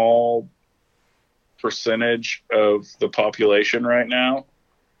small percentage of the population right now.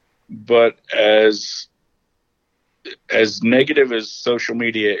 But as negative as social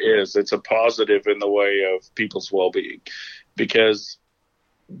media is, it's a positive in the way of people's well-being, because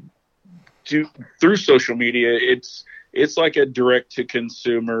through social media, it's like a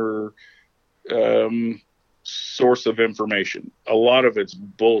direct-to-consumer source of information. A lot of it's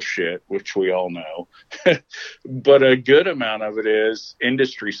bullshit, which we all know, but a good amount of it is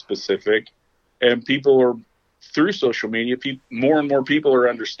industry specific, and people are, through social media, more and more people are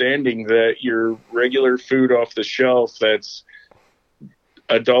understanding that your regular food off the shelf that's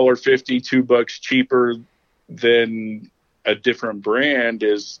 $1.50, $2 cheaper than a different brand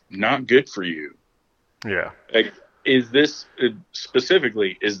is not good for you. Yeah. Like, is this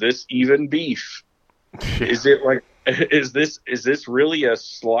even beef? Is it like, is this really a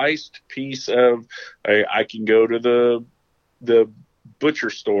sliced piece of, I can go to the butcher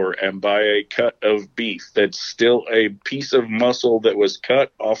store and buy a cut of beef that's still a piece of muscle that was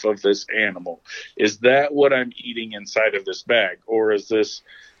cut off of this animal? Is that what I'm eating inside of this bag? Or is this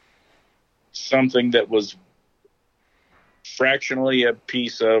something that was fractionally a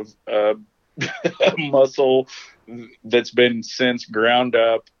piece of muscle that's been since ground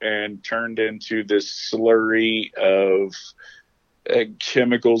up and turned into this slurry of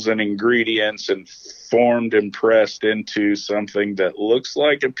chemicals and ingredients and formed and pressed into something that looks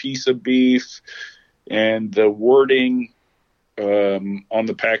like a piece of beef? And the wording on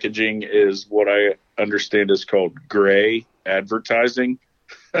the packaging is what I understand is called gray advertising.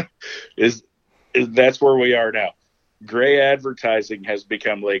 That's where we are now. Gray advertising has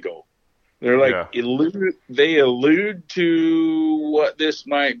become legal. They're like, they allude to what this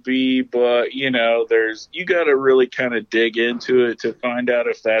might be, but you got to really kind of dig into it to find out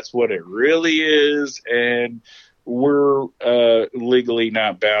if that's what it really is. And we're legally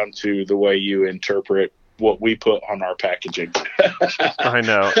not bound to the way you interpret what we put on our packaging. I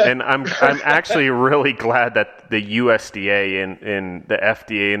know, and I'm actually really glad that the USDA and the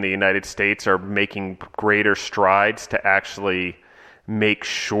FDA in the United States are making greater strides to actually make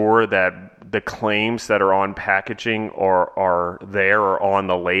sure that the claims that are on packaging are there or on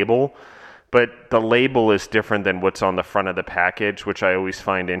the label. But the label is different than what's on the front of the package, which I always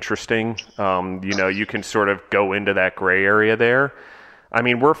find interesting. You can sort of go into that gray area there. I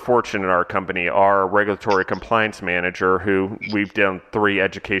mean, we're fortunate in our company. Our regulatory compliance manager, who we've done 3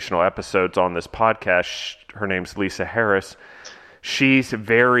 educational episodes on this podcast, her name's Lisa Harris. She's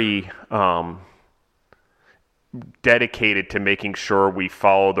very dedicated to making sure we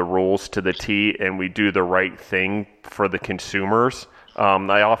follow the rules to the T and we do the right thing for the consumers.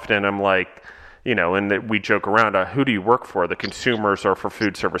 I often am like, and we joke around, who do you work for? The consumers or for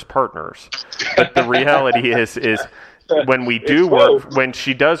food service partners? But the reality is when we do work, when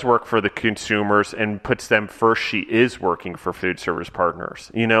she does work for the consumers and puts them first, she is working for food service partners,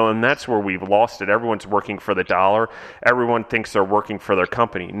 and that's where we've lost it. Everyone's working for the dollar. Everyone thinks they're working for their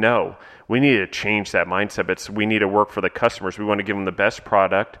company. No, we need to change that mindset. We need to work for the customers. We want to give them the best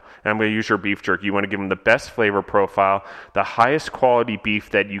product. And I'm going to use your beef jerky. You want to give them the best flavor profile, the highest quality beef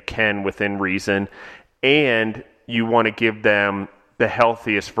that you can within reason, and you want to give them the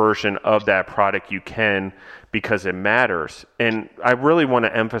healthiest version of that product you can, because it matters. And I really want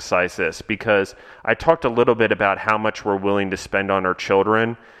to emphasize this because I talked a little bit about how much we're willing to spend on our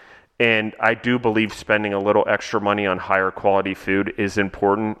children. And I do believe spending a little extra money on higher quality food is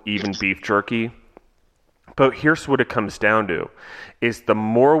important, even beef jerky. But here's what it comes down to, is the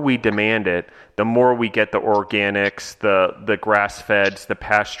more we demand it, the more we get the organics, the grass-feds, the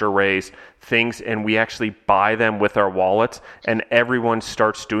pasture-raised things, and we actually buy them with our wallets, and everyone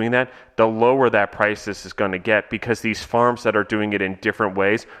starts doing that, the lower that price is going to get, because these farms that are doing it in different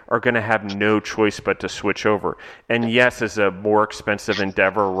ways are going to have no choice but to switch over. And yes, it's a more expensive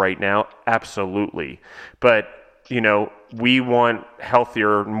endeavor right now, absolutely. But we want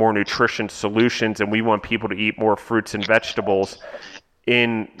healthier, more nutritious solutions, and we want people to eat more fruits and vegetables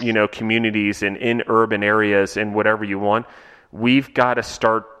in, communities and in urban areas and whatever you want. We've got to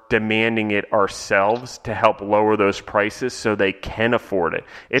start demanding it ourselves to help lower those prices so they can afford it.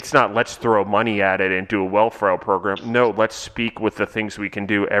 It's not let's throw money at it and do a welfare program. No, let's speak with the things we can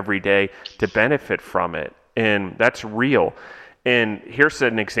do every day to benefit from it. And that's real. And here's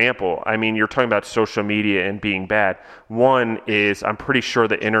an example. I mean, you're talking about social media and being bad. One is, I'm pretty sure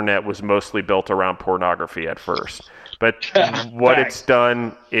the internet was mostly built around pornography at first. But what it's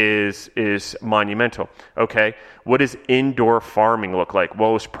done is monumental. Okay, what does indoor farming look like?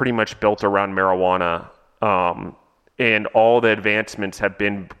 Well, it's pretty much built around marijuana, and all the advancements have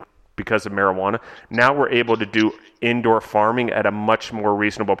been because of marijuana. Now we're able to do indoor farming at a much more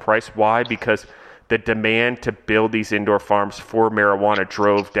reasonable price. Why? Because the demand to build these indoor farms for marijuana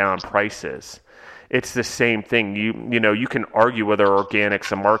drove down prices. It's the same thing. You can argue whether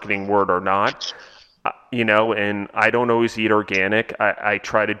organic's a marketing word or not, and I don't always eat organic. I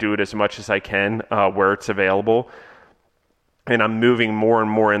try to do it as much as I can where it's available. And I'm moving more and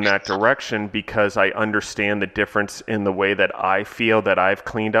more in that direction because I understand the difference in the way that I feel that I've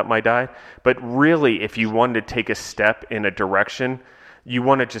cleaned up my diet. But really, if you wanted to take a step in a direction, you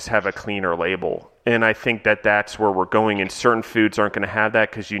want to just have a cleaner label. And I think that that's where we're going. And certain foods aren't going to have that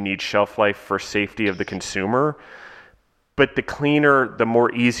because you need shelf life for safety of the consumer. But the cleaner, the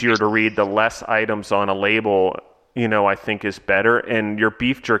more easier to read, the less items on a label, I think is better. And your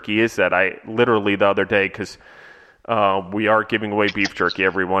beef jerky is that. I literally the other day, because we are giving away beef jerky,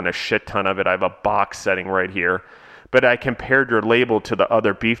 everyone, a shit ton of it. I have a box setting right here. But I compared your label to the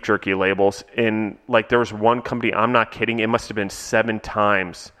other beef jerky labels, and there was one company, I'm not kidding, it must have been 7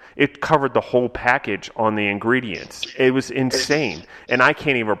 times. It covered the whole package on the ingredients. It was insane. And I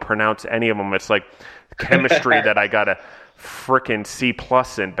can't even pronounce any of them. It's like chemistry that I got a frickin' C+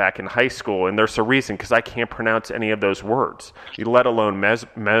 in back in high school, and there's a reason, because I can't pronounce any of those words, let alone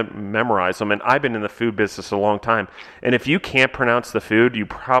memorize them. And I've been in the food business a long time. And if you can't pronounce the food, you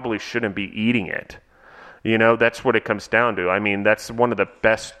probably shouldn't be eating it. That's what it comes down to. I mean, that's one of the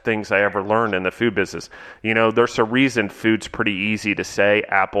best things I ever learned in the food business. There's a reason food's pretty easy to say,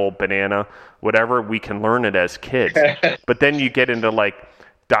 apple, banana, whatever. We can learn it as kids. But then you get into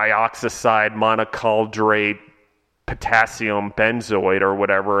dioxazide, monohydrate, potassium benzoate or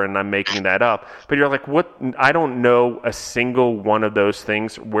whatever, and I'm making that up. But you're like, what? I don't know a single one of those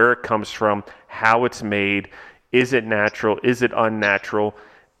things, where it comes from, how it's made, is it natural, is it unnatural?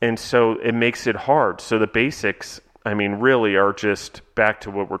 And so it makes it hard. So the basics, really are just back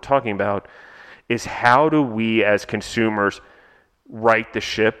to what we're talking about, is how do we as consumers right the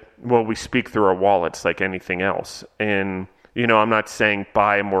ship, well, we speak through our wallets like anything else. And, I'm not saying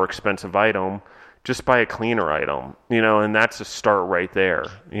buy a more expensive item, just buy a cleaner item, and that's a start right there,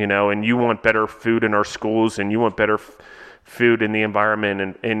 and you want better food in our schools, and you want better food in the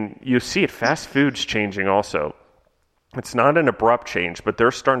environment. And you see it, fast food's changing also. It's not an abrupt change, but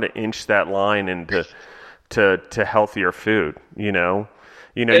they're starting to inch that line into to healthier food, and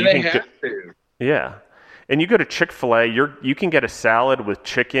they have to. Yeah. And you go to Chick-fil-A, you can get a salad with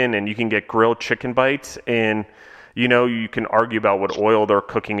chicken, and you can get grilled chicken bites, and you can argue about what oil they're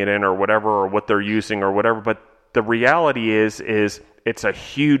cooking it in or whatever, or what they're using or whatever, but the reality is it's a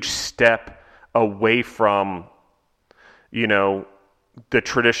huge step away from the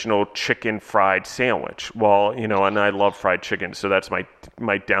traditional chicken fried sandwich. Well, and I love fried chicken, so that's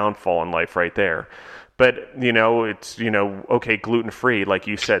my downfall in life right there. But, it's, okay, gluten-free, like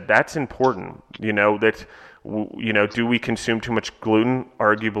you said, that's important, do we consume too much gluten?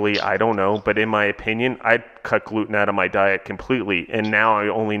 Arguably, I don't know. But in my opinion, I'd cut gluten out of my diet completely. And now I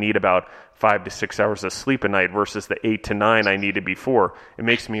only need about 5 to 6 hours of sleep a night versus the 8 to 9 I needed before. It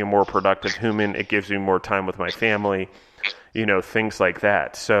makes me a more productive human. It gives me more time with my family, things like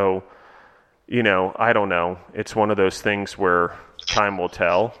that. So, I don't know. It's one of those things where time will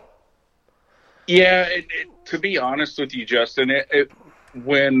tell. Yeah, to be honest with you, Justin,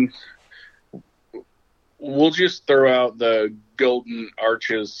 when we'll just throw out the Golden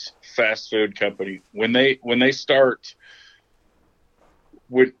Arches fast food company, when they start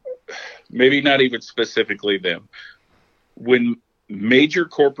with, maybe not even specifically them, when major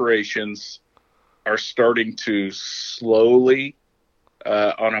corporations are starting to slowly,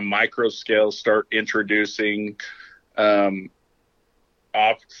 on a micro scale, start introducing food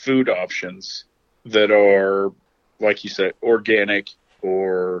options that are, like you said, organic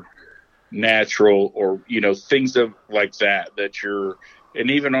or natural, or things like that you're,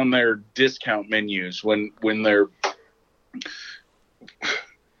 and even on their discount menus, when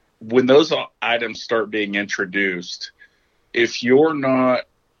those items start being introduced, if you're not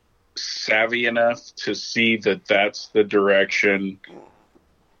savvy enough to see that that's the direction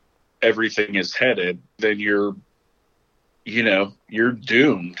everything is headed, then you're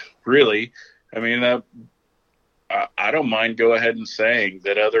doomed, really. I mean, I don't mind go ahead and saying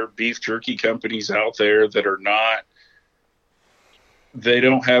that other beef jerky companies out there that are not, they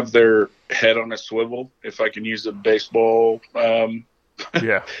don't have their head on a swivel, if I can use a baseball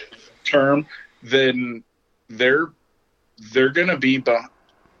term, then they're going to be behind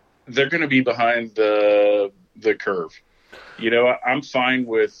the curve. I'm fine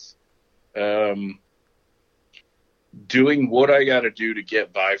with doing what I got to do to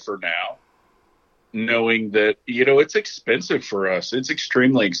get by for now, knowing that, it's expensive for us. It's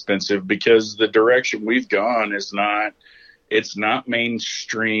extremely expensive because the direction we've gone it's not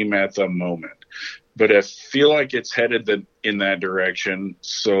mainstream at the moment, but I feel like it's headed in that direction.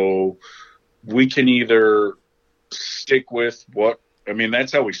 So we can either stick with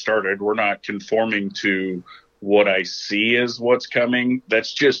that's how we started. We're not conforming to what I see as what's coming.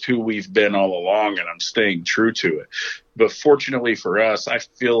 That's just who we've been all along, and I'm staying true to it. But fortunately for us, I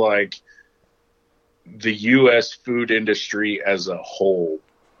feel like the U.S. food industry as a whole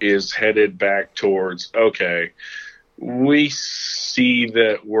is headed back towards, okay, we see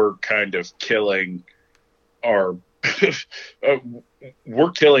that we're kind of killing our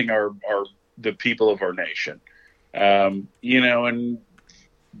the people of our nation. And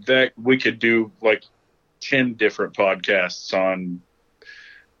that we could do like 10 different podcasts on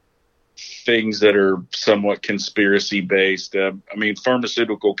things that are somewhat conspiracy based.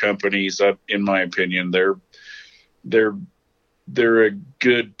 Pharmaceutical companies, in my opinion, they're a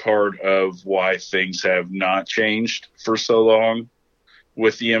good part of why things have not changed for so long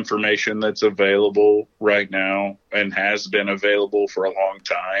with the information that's available right now and has been available for a long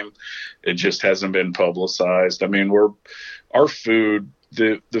time. It just hasn't been publicized. Our food,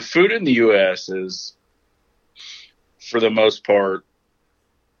 the food in the U.S. is, for the most part,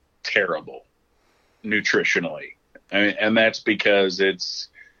 terrible nutritionally. And that's because it's,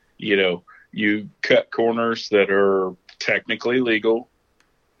 you cut corners that are technically legal,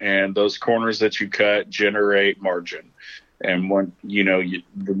 and those corners that you cut generate margin. And when,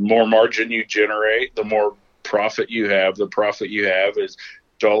 the more margin you generate, the more profit you have. The profit you have is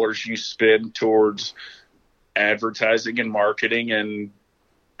dollars you spend towards advertising and marketing. And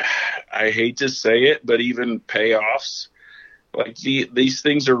I hate to say it, but even payoffs, like these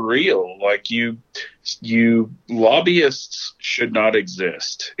things are real. Like you lobbyists should not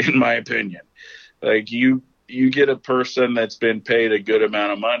exist, in my opinion. Like you get a person that's been paid a good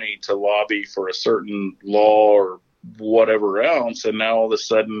amount of money to lobby for a certain law or whatever else. And now all of a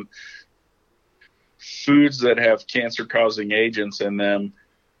sudden, foods that have cancer causing agents in them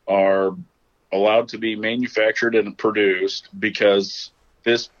are allowed to be manufactured and produced because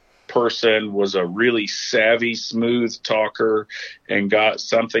this person was a really savvy, smooth talker and got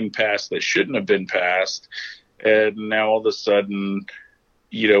something passed that shouldn't have been passed. And now all of a sudden,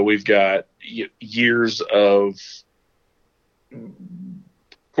 we've got years of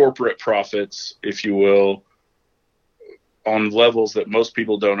corporate profits, if you will, on levels that most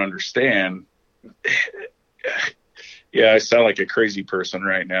people don't understand. Yeah, I sound like a crazy person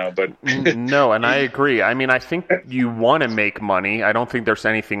right now, but no, and I agree. I mean, I think you want to make money. I don't think there's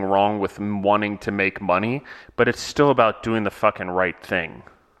anything wrong with wanting to make money, but it's still about doing the fucking right thing,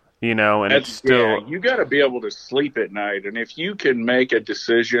 and it's still... you got to be able to sleep at night. And if you can make a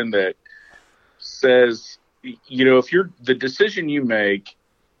decision that says, if the decision you make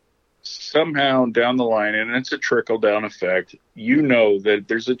somehow down the line, and it's a trickle down effect, that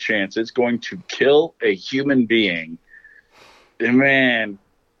there's a chance it's going to kill a human being. And man,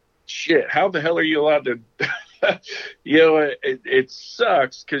 shit, how the hell are you allowed to, it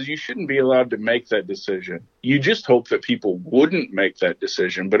sucks because you shouldn't be allowed to make that decision. You just hope that people wouldn't make that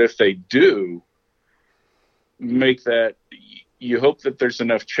decision. But if they do make that, you hope that there's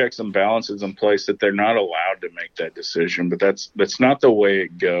enough checks and balances in place that they're not allowed to make that decision. But that's not the way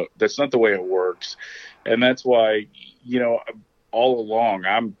it goes. That's not the way it works. And that's why, all along,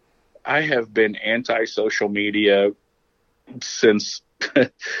 I have been anti-social media since,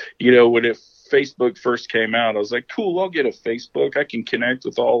 when Facebook first came out. I was like, cool, I'll get a Facebook. I can connect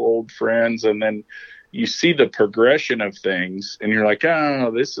with all old friends. And then you see the progression of things and you're like, oh,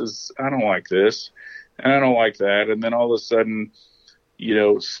 I don't like this. And I don't like that. And then all of a sudden,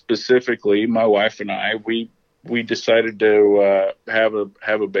 specifically my wife and I, we decided to have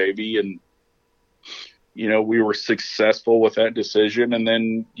a baby, and we were successful with that decision. And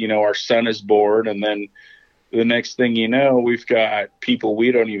then, our son is born, and then the next thing you know, we've got people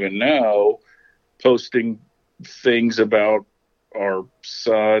we don't even know posting things about our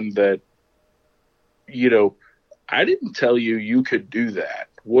son that, I didn't tell you could do that.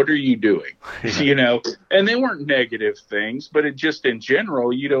 What are you doing? And they weren't negative things, but it just in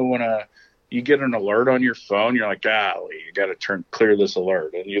general, you don't want to, you get an alert on your phone. You're like, golly, you got to clear this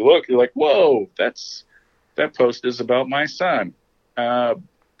alert. And you look, you're like, whoa, that post is about my son.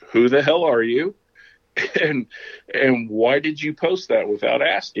 Who the hell are you? And why did you post that without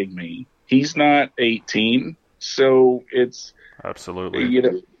asking me? He's not 18. So it's absolutely,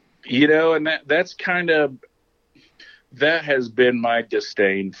 and that's kind of, that has been my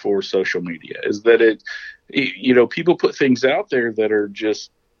disdain for social media, is that people put things out there that are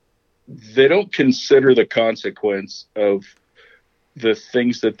just, they don't consider the consequence of the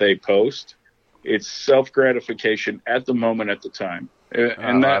things that they post. It's self-gratification at the moment, at the time.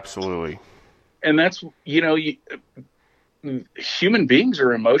 And absolutely. And that's, human beings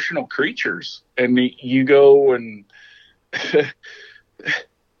are emotional creatures, and you go and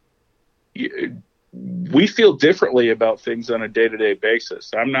we feel differently about things on a day-to-day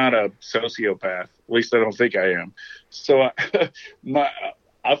basis. I'm not a sociopath. At least I don't think I am. So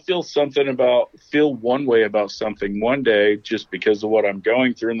I feel one way about something one day just because of what I'm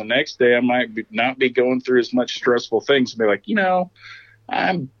going through. And the next day I might not be going through as much stressful things and be like,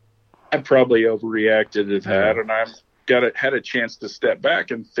 I probably overreacted to that, and I've had a chance to step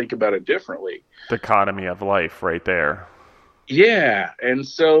back and think about it differently. Dichotomy of life right there. Yeah. And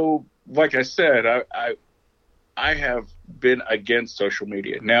so, like I said, I have been against social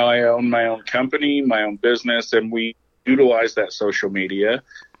media. Now I own my own company, my own business, and we utilize that social media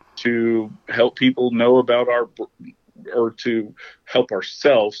to help people know about or to help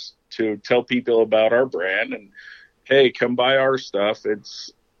ourselves to tell people about our brand. And hey, come buy our stuff.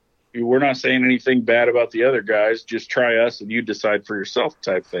 We're not saying anything bad about the other guys. Just try us and you decide for yourself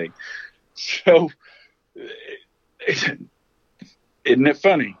type thing. So isn't it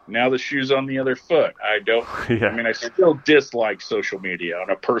funny? Now the shoe's on the other foot. I still dislike social media on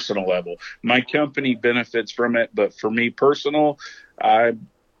a personal level. My company benefits from it, but for me personal, I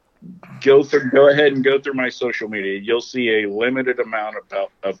go ahead and go through my social media. You'll see a limited amount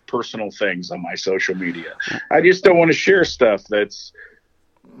of personal things on my social media. I just don't want to share stuff that's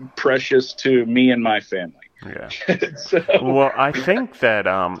precious to me and my family. Yeah. Well, I think that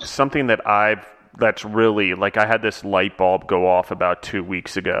something that's really, like, I had this light bulb go off about 2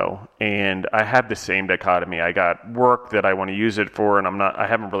 weeks ago, and I have the same dichotomy. I got work that I want to use it for, and I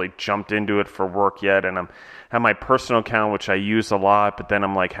haven't really jumped into it for work yet, and I have my personal account, which I use a lot, but then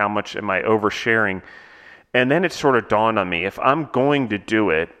I'm like, how much am I oversharing? And then it sort of dawned on me, if I'm going to do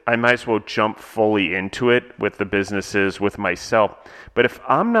it, I might as well jump fully into it with the businesses, with myself. But if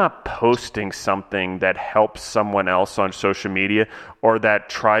I'm not posting something that helps someone else on social media or that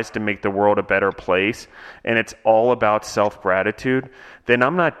tries to make the world a better place, and it's all about self-gratitude, then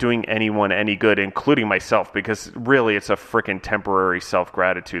I'm not doing anyone any good, including myself, because really it's a freaking temporary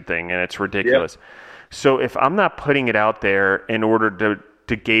self-gratitude thing, and it's ridiculous. Yep. So if I'm not putting it out there in order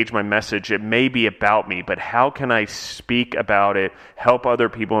to gauge my message, it may be about me, but how can I speak about it, help other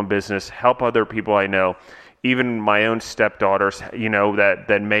people in business, help other people I know, even my own stepdaughters,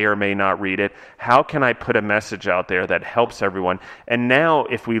 that may or may not read it. How can I put a message out there that helps everyone? And now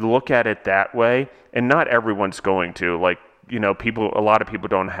if we look at it that way, and not everyone's going to, a lot of people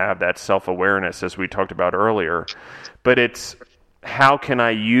don't have that self-awareness, as we talked about earlier, but it's, how can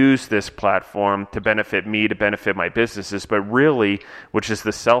I use this platform to benefit me, to benefit my businesses, but really, which is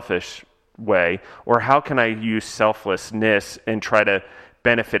the selfish way, or how can I use selflessness and try to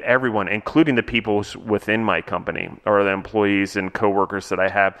benefit everyone, including the people within my company or the employees and coworkers that I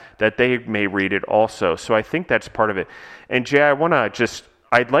have, that they may read it also. So I think that's part of it. And Jay,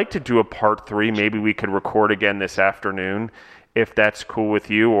 I'd like to do a part 3. Maybe we could record again this afternoon, if that's cool with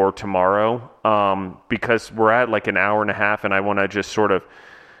you, or tomorrow, because we're at like an hour and a half, and I want to just sort of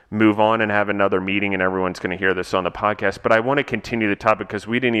move on and have another meeting, and everyone's going to hear this on the podcast. But I want to continue the topic because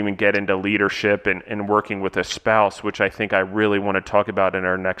we didn't even get into leadership and working with a spouse, which I think I really want to talk about in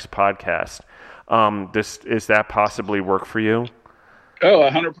our next podcast. Is that possibly work for you? Oh,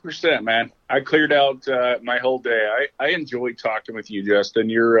 100%, man. I cleared out my whole day. I enjoyed talking with you, Justin.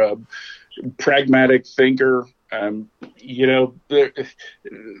 You're a pragmatic thinker.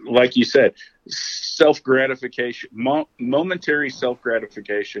 Like you said, self-gratification, momentary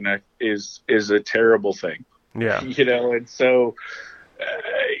self-gratification is a terrible thing. Yeah. And so,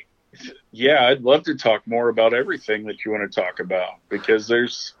 I'd love to talk more about everything that you want to talk about, because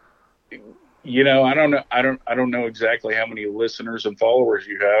there's, I don't know exactly how many listeners and followers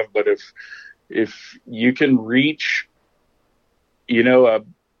you have, but if you can reach,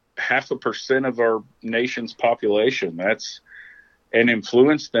 0.5% of our nation's population, and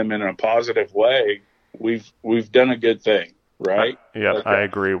influence them in a positive way, we've done a good thing, right? Yeah, okay. I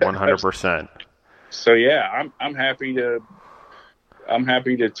agree 100%. So I'm happy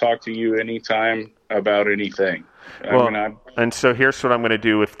to talk to you anytime about anything. And so here's what I'm going to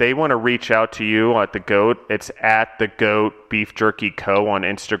do. If they want to reach out to you at The GOAT, it's at The GOAT Beef Jerky Co. on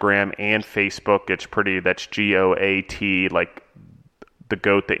Instagram and Facebook. That's GOAT, like the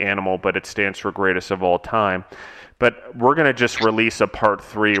goat, the animal, but it stands for greatest of all time. But we're going to just release a part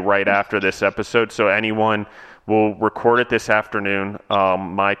 3 right after this episode. So anyone will record it this afternoon,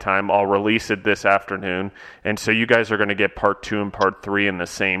 my time. I'll release it this afternoon. And so you guys are going to get part 2 and part 3 in the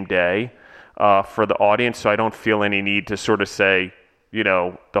same day for the audience. So I don't feel any need to sort of say,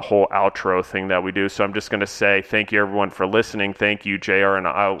 the whole outro thing that we do. So I'm just going to say thank you, everyone, for listening. Thank you, JR, and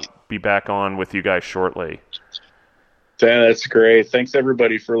I'll be back on with you guys shortly. Yeah, that's great. Thanks,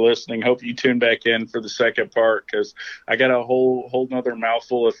 everybody, for listening. Hope you tune back in for the second part, because I got a whole nother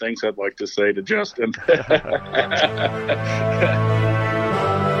mouthful of things I'd like to say to Justin.